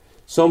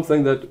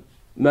 something that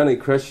many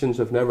Christians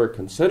have never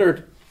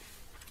considered.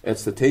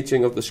 It's the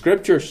teaching of the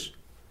Scriptures.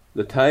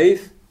 The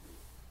tithe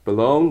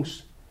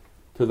belongs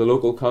to the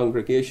local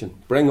congregation.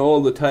 Bring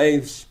all the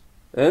tithes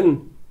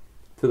in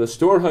to the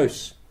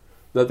storehouse,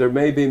 that there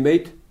may be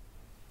meat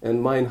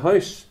in mine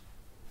house,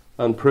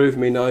 and prove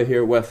me now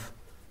herewith,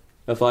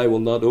 if I will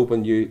not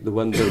open you the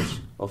windows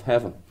of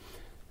heaven.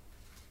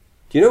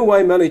 Do you know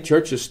why many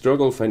churches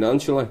struggle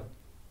financially?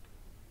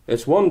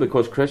 It's 1,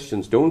 because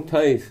Christians don't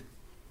tithe,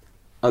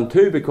 and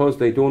 2, because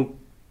they don't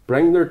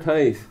bring their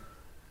tithe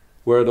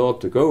where it ought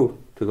to go,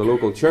 to the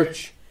local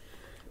church,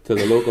 to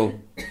the local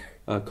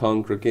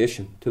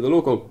congregation, to the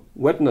local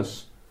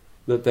witness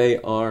that they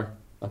are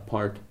a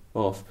part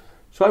of.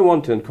 So I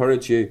want to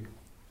encourage you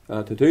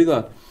to do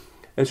that.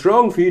 It's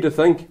wrong for you to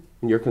think,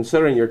 when you're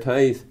considering your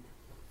tithe,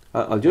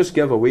 I'll just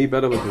give a wee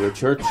bit of it to the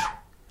church,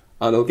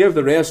 and I'll give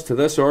the rest to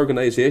this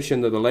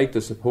organisation that I like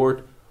to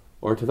support,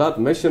 or to that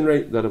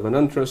missionary that have an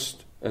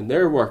interest in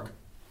their work.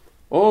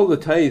 All the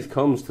tithe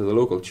comes to the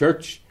local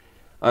church,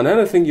 and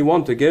anything you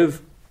want to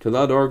give to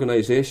that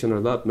organisation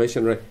or that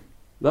missionary,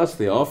 that's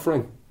the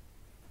offering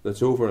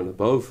that's over and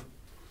above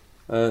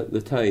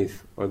the tithe,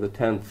 or the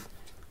 10th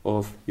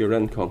of your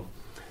income.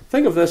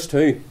 Think of this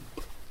too.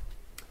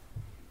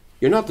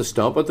 You're not to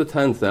stop at the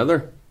 10th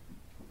either.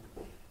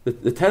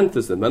 The 10th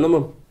is the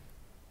minimum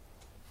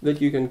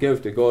that you can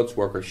give to God's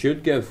work, or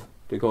should give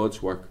to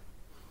God's work.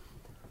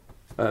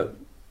 I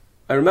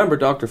remember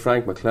Dr.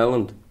 Frank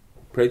McClelland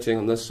preaching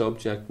on this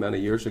subject many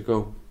years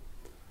ago,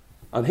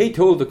 and he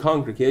told the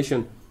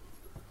congregation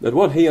that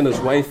what he and his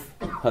wife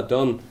had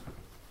done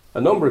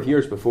a number of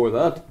years before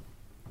that,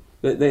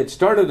 they had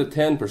started at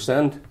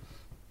 10%,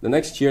 The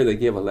next year they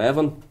gave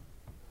 11.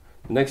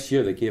 The next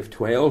year they gave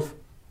 12.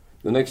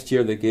 The next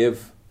year they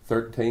gave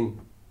 13.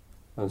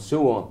 And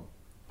so on.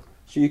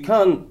 So you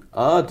can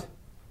add,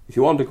 if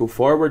you want to go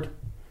forward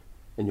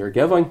in your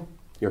giving,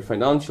 your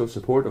financial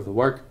support of the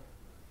work.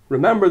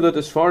 Remember that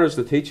as far as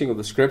the teaching of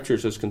the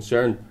Scriptures is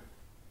concerned,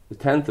 the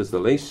tenth is the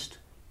least.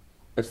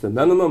 It's the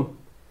minimum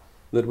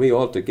that we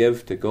ought to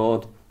give to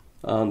God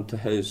and to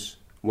His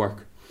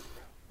work.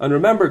 And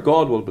remember,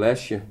 God will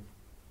bless you.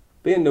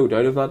 Be in no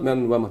doubt of that, men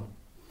and women.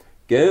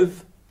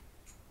 Give,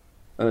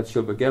 and it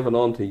shall be given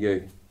unto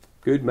you.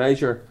 Good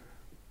measure,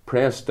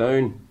 pressed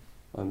down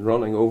and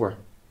running over,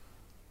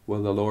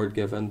 will the Lord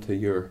give into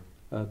your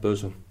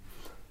bosom.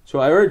 So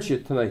I urge you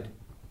tonight,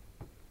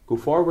 go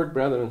forward,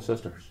 brethren and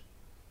sisters.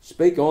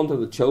 Speak unto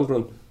the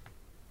children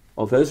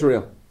of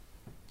Israel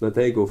that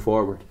they go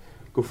forward.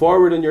 Go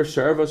forward in your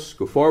service.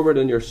 Go forward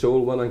in your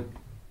soul winning.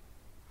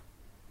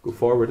 Go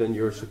forward in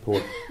your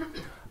support.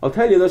 I'll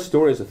tell you this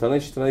story as I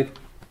finish tonight.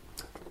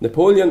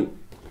 Napoleon,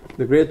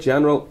 the great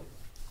general,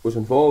 was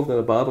involved in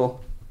a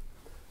battle,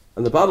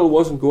 and the battle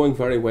wasn't going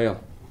very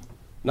well.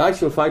 In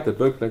actual fact, it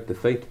looked like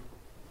defeat.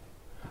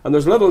 And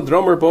there's a little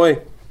drummer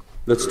boy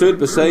that stood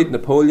beside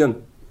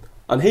Napoleon,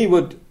 and he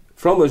would,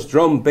 from his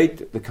drum,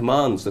 beat the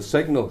commands, the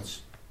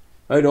signals,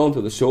 out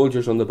onto the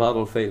soldiers on the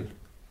battlefield.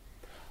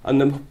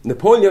 And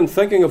Napoleon,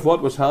 thinking of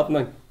what was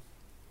happening,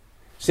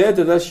 said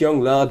to this young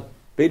lad,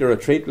 "Beat a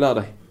retreat,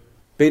 laddie.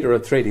 Beat a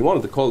retreat." He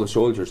wanted to call the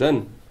soldiers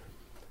in.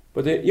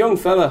 But the young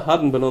fella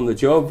hadn't been on the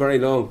job very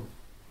long,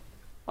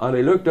 and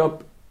he looked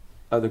up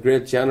at the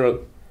great general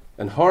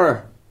in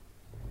horror,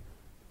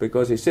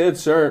 because he said,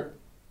 "Sir,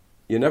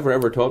 you never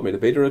ever taught me to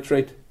beat a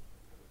retreat.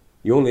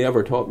 You only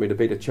ever taught me to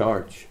beat a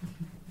charge."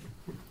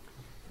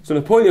 So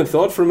Napoleon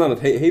thought for a minute.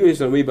 He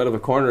was in a wee bit of a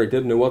corner. He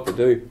didn't know what to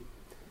do.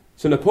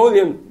 So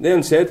Napoleon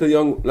then said to the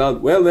young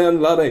lad, "Well then,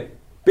 laddie,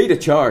 beat a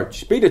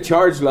charge. Beat a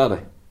charge,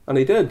 laddie." And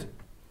he did.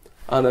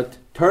 And it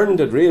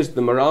raised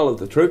the morale of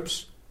the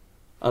troops,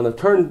 and it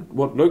turned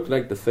what looked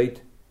like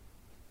defeat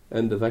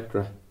into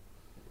victory.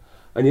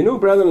 And you know,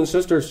 brethren and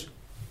sisters,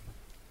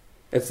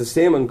 it's the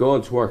same in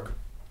God's work.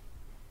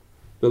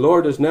 The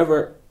Lord has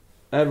never,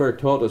 ever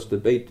taught us to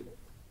beat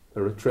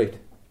a retreat.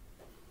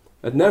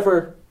 It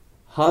never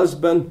has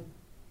been,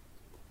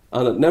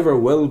 and it never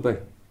will be,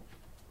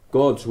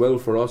 God's will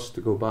for us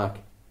to go back.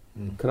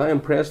 Can I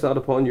impress that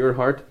upon your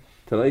heart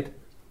tonight,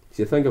 as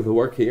you think of the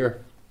work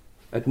here?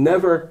 It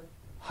never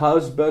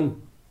has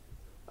been,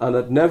 and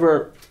it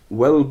never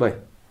will be,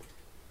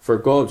 for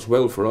God's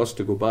will for us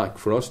to go back,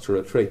 for us to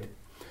retreat. Do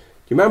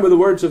you remember the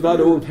words of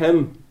that old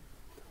hymn,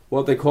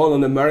 what they call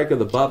in America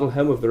the Battle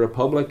Hymn of the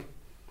Republic?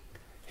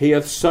 "He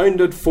hath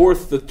sounded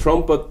forth the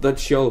trumpet that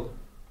shall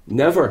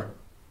never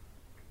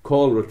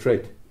call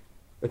retreat."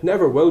 It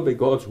never will be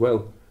God's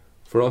will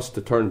for us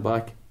to turn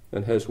back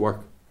in His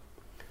work.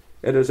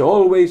 It is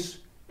always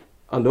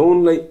and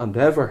only and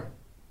ever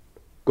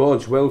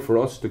God's will for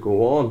us to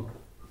go on,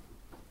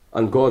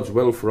 and God's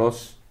will for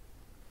us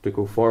to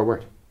go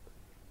forward.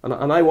 And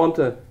I want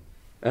to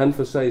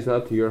emphasize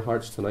that to your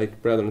hearts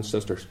tonight, brethren and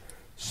sisters.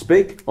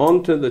 Speak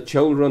unto the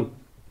children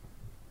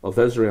of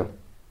Israel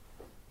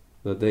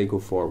that they go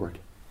forward.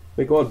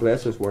 May God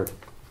bless His word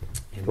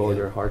to all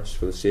your hearts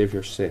for the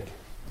Saviour's sake.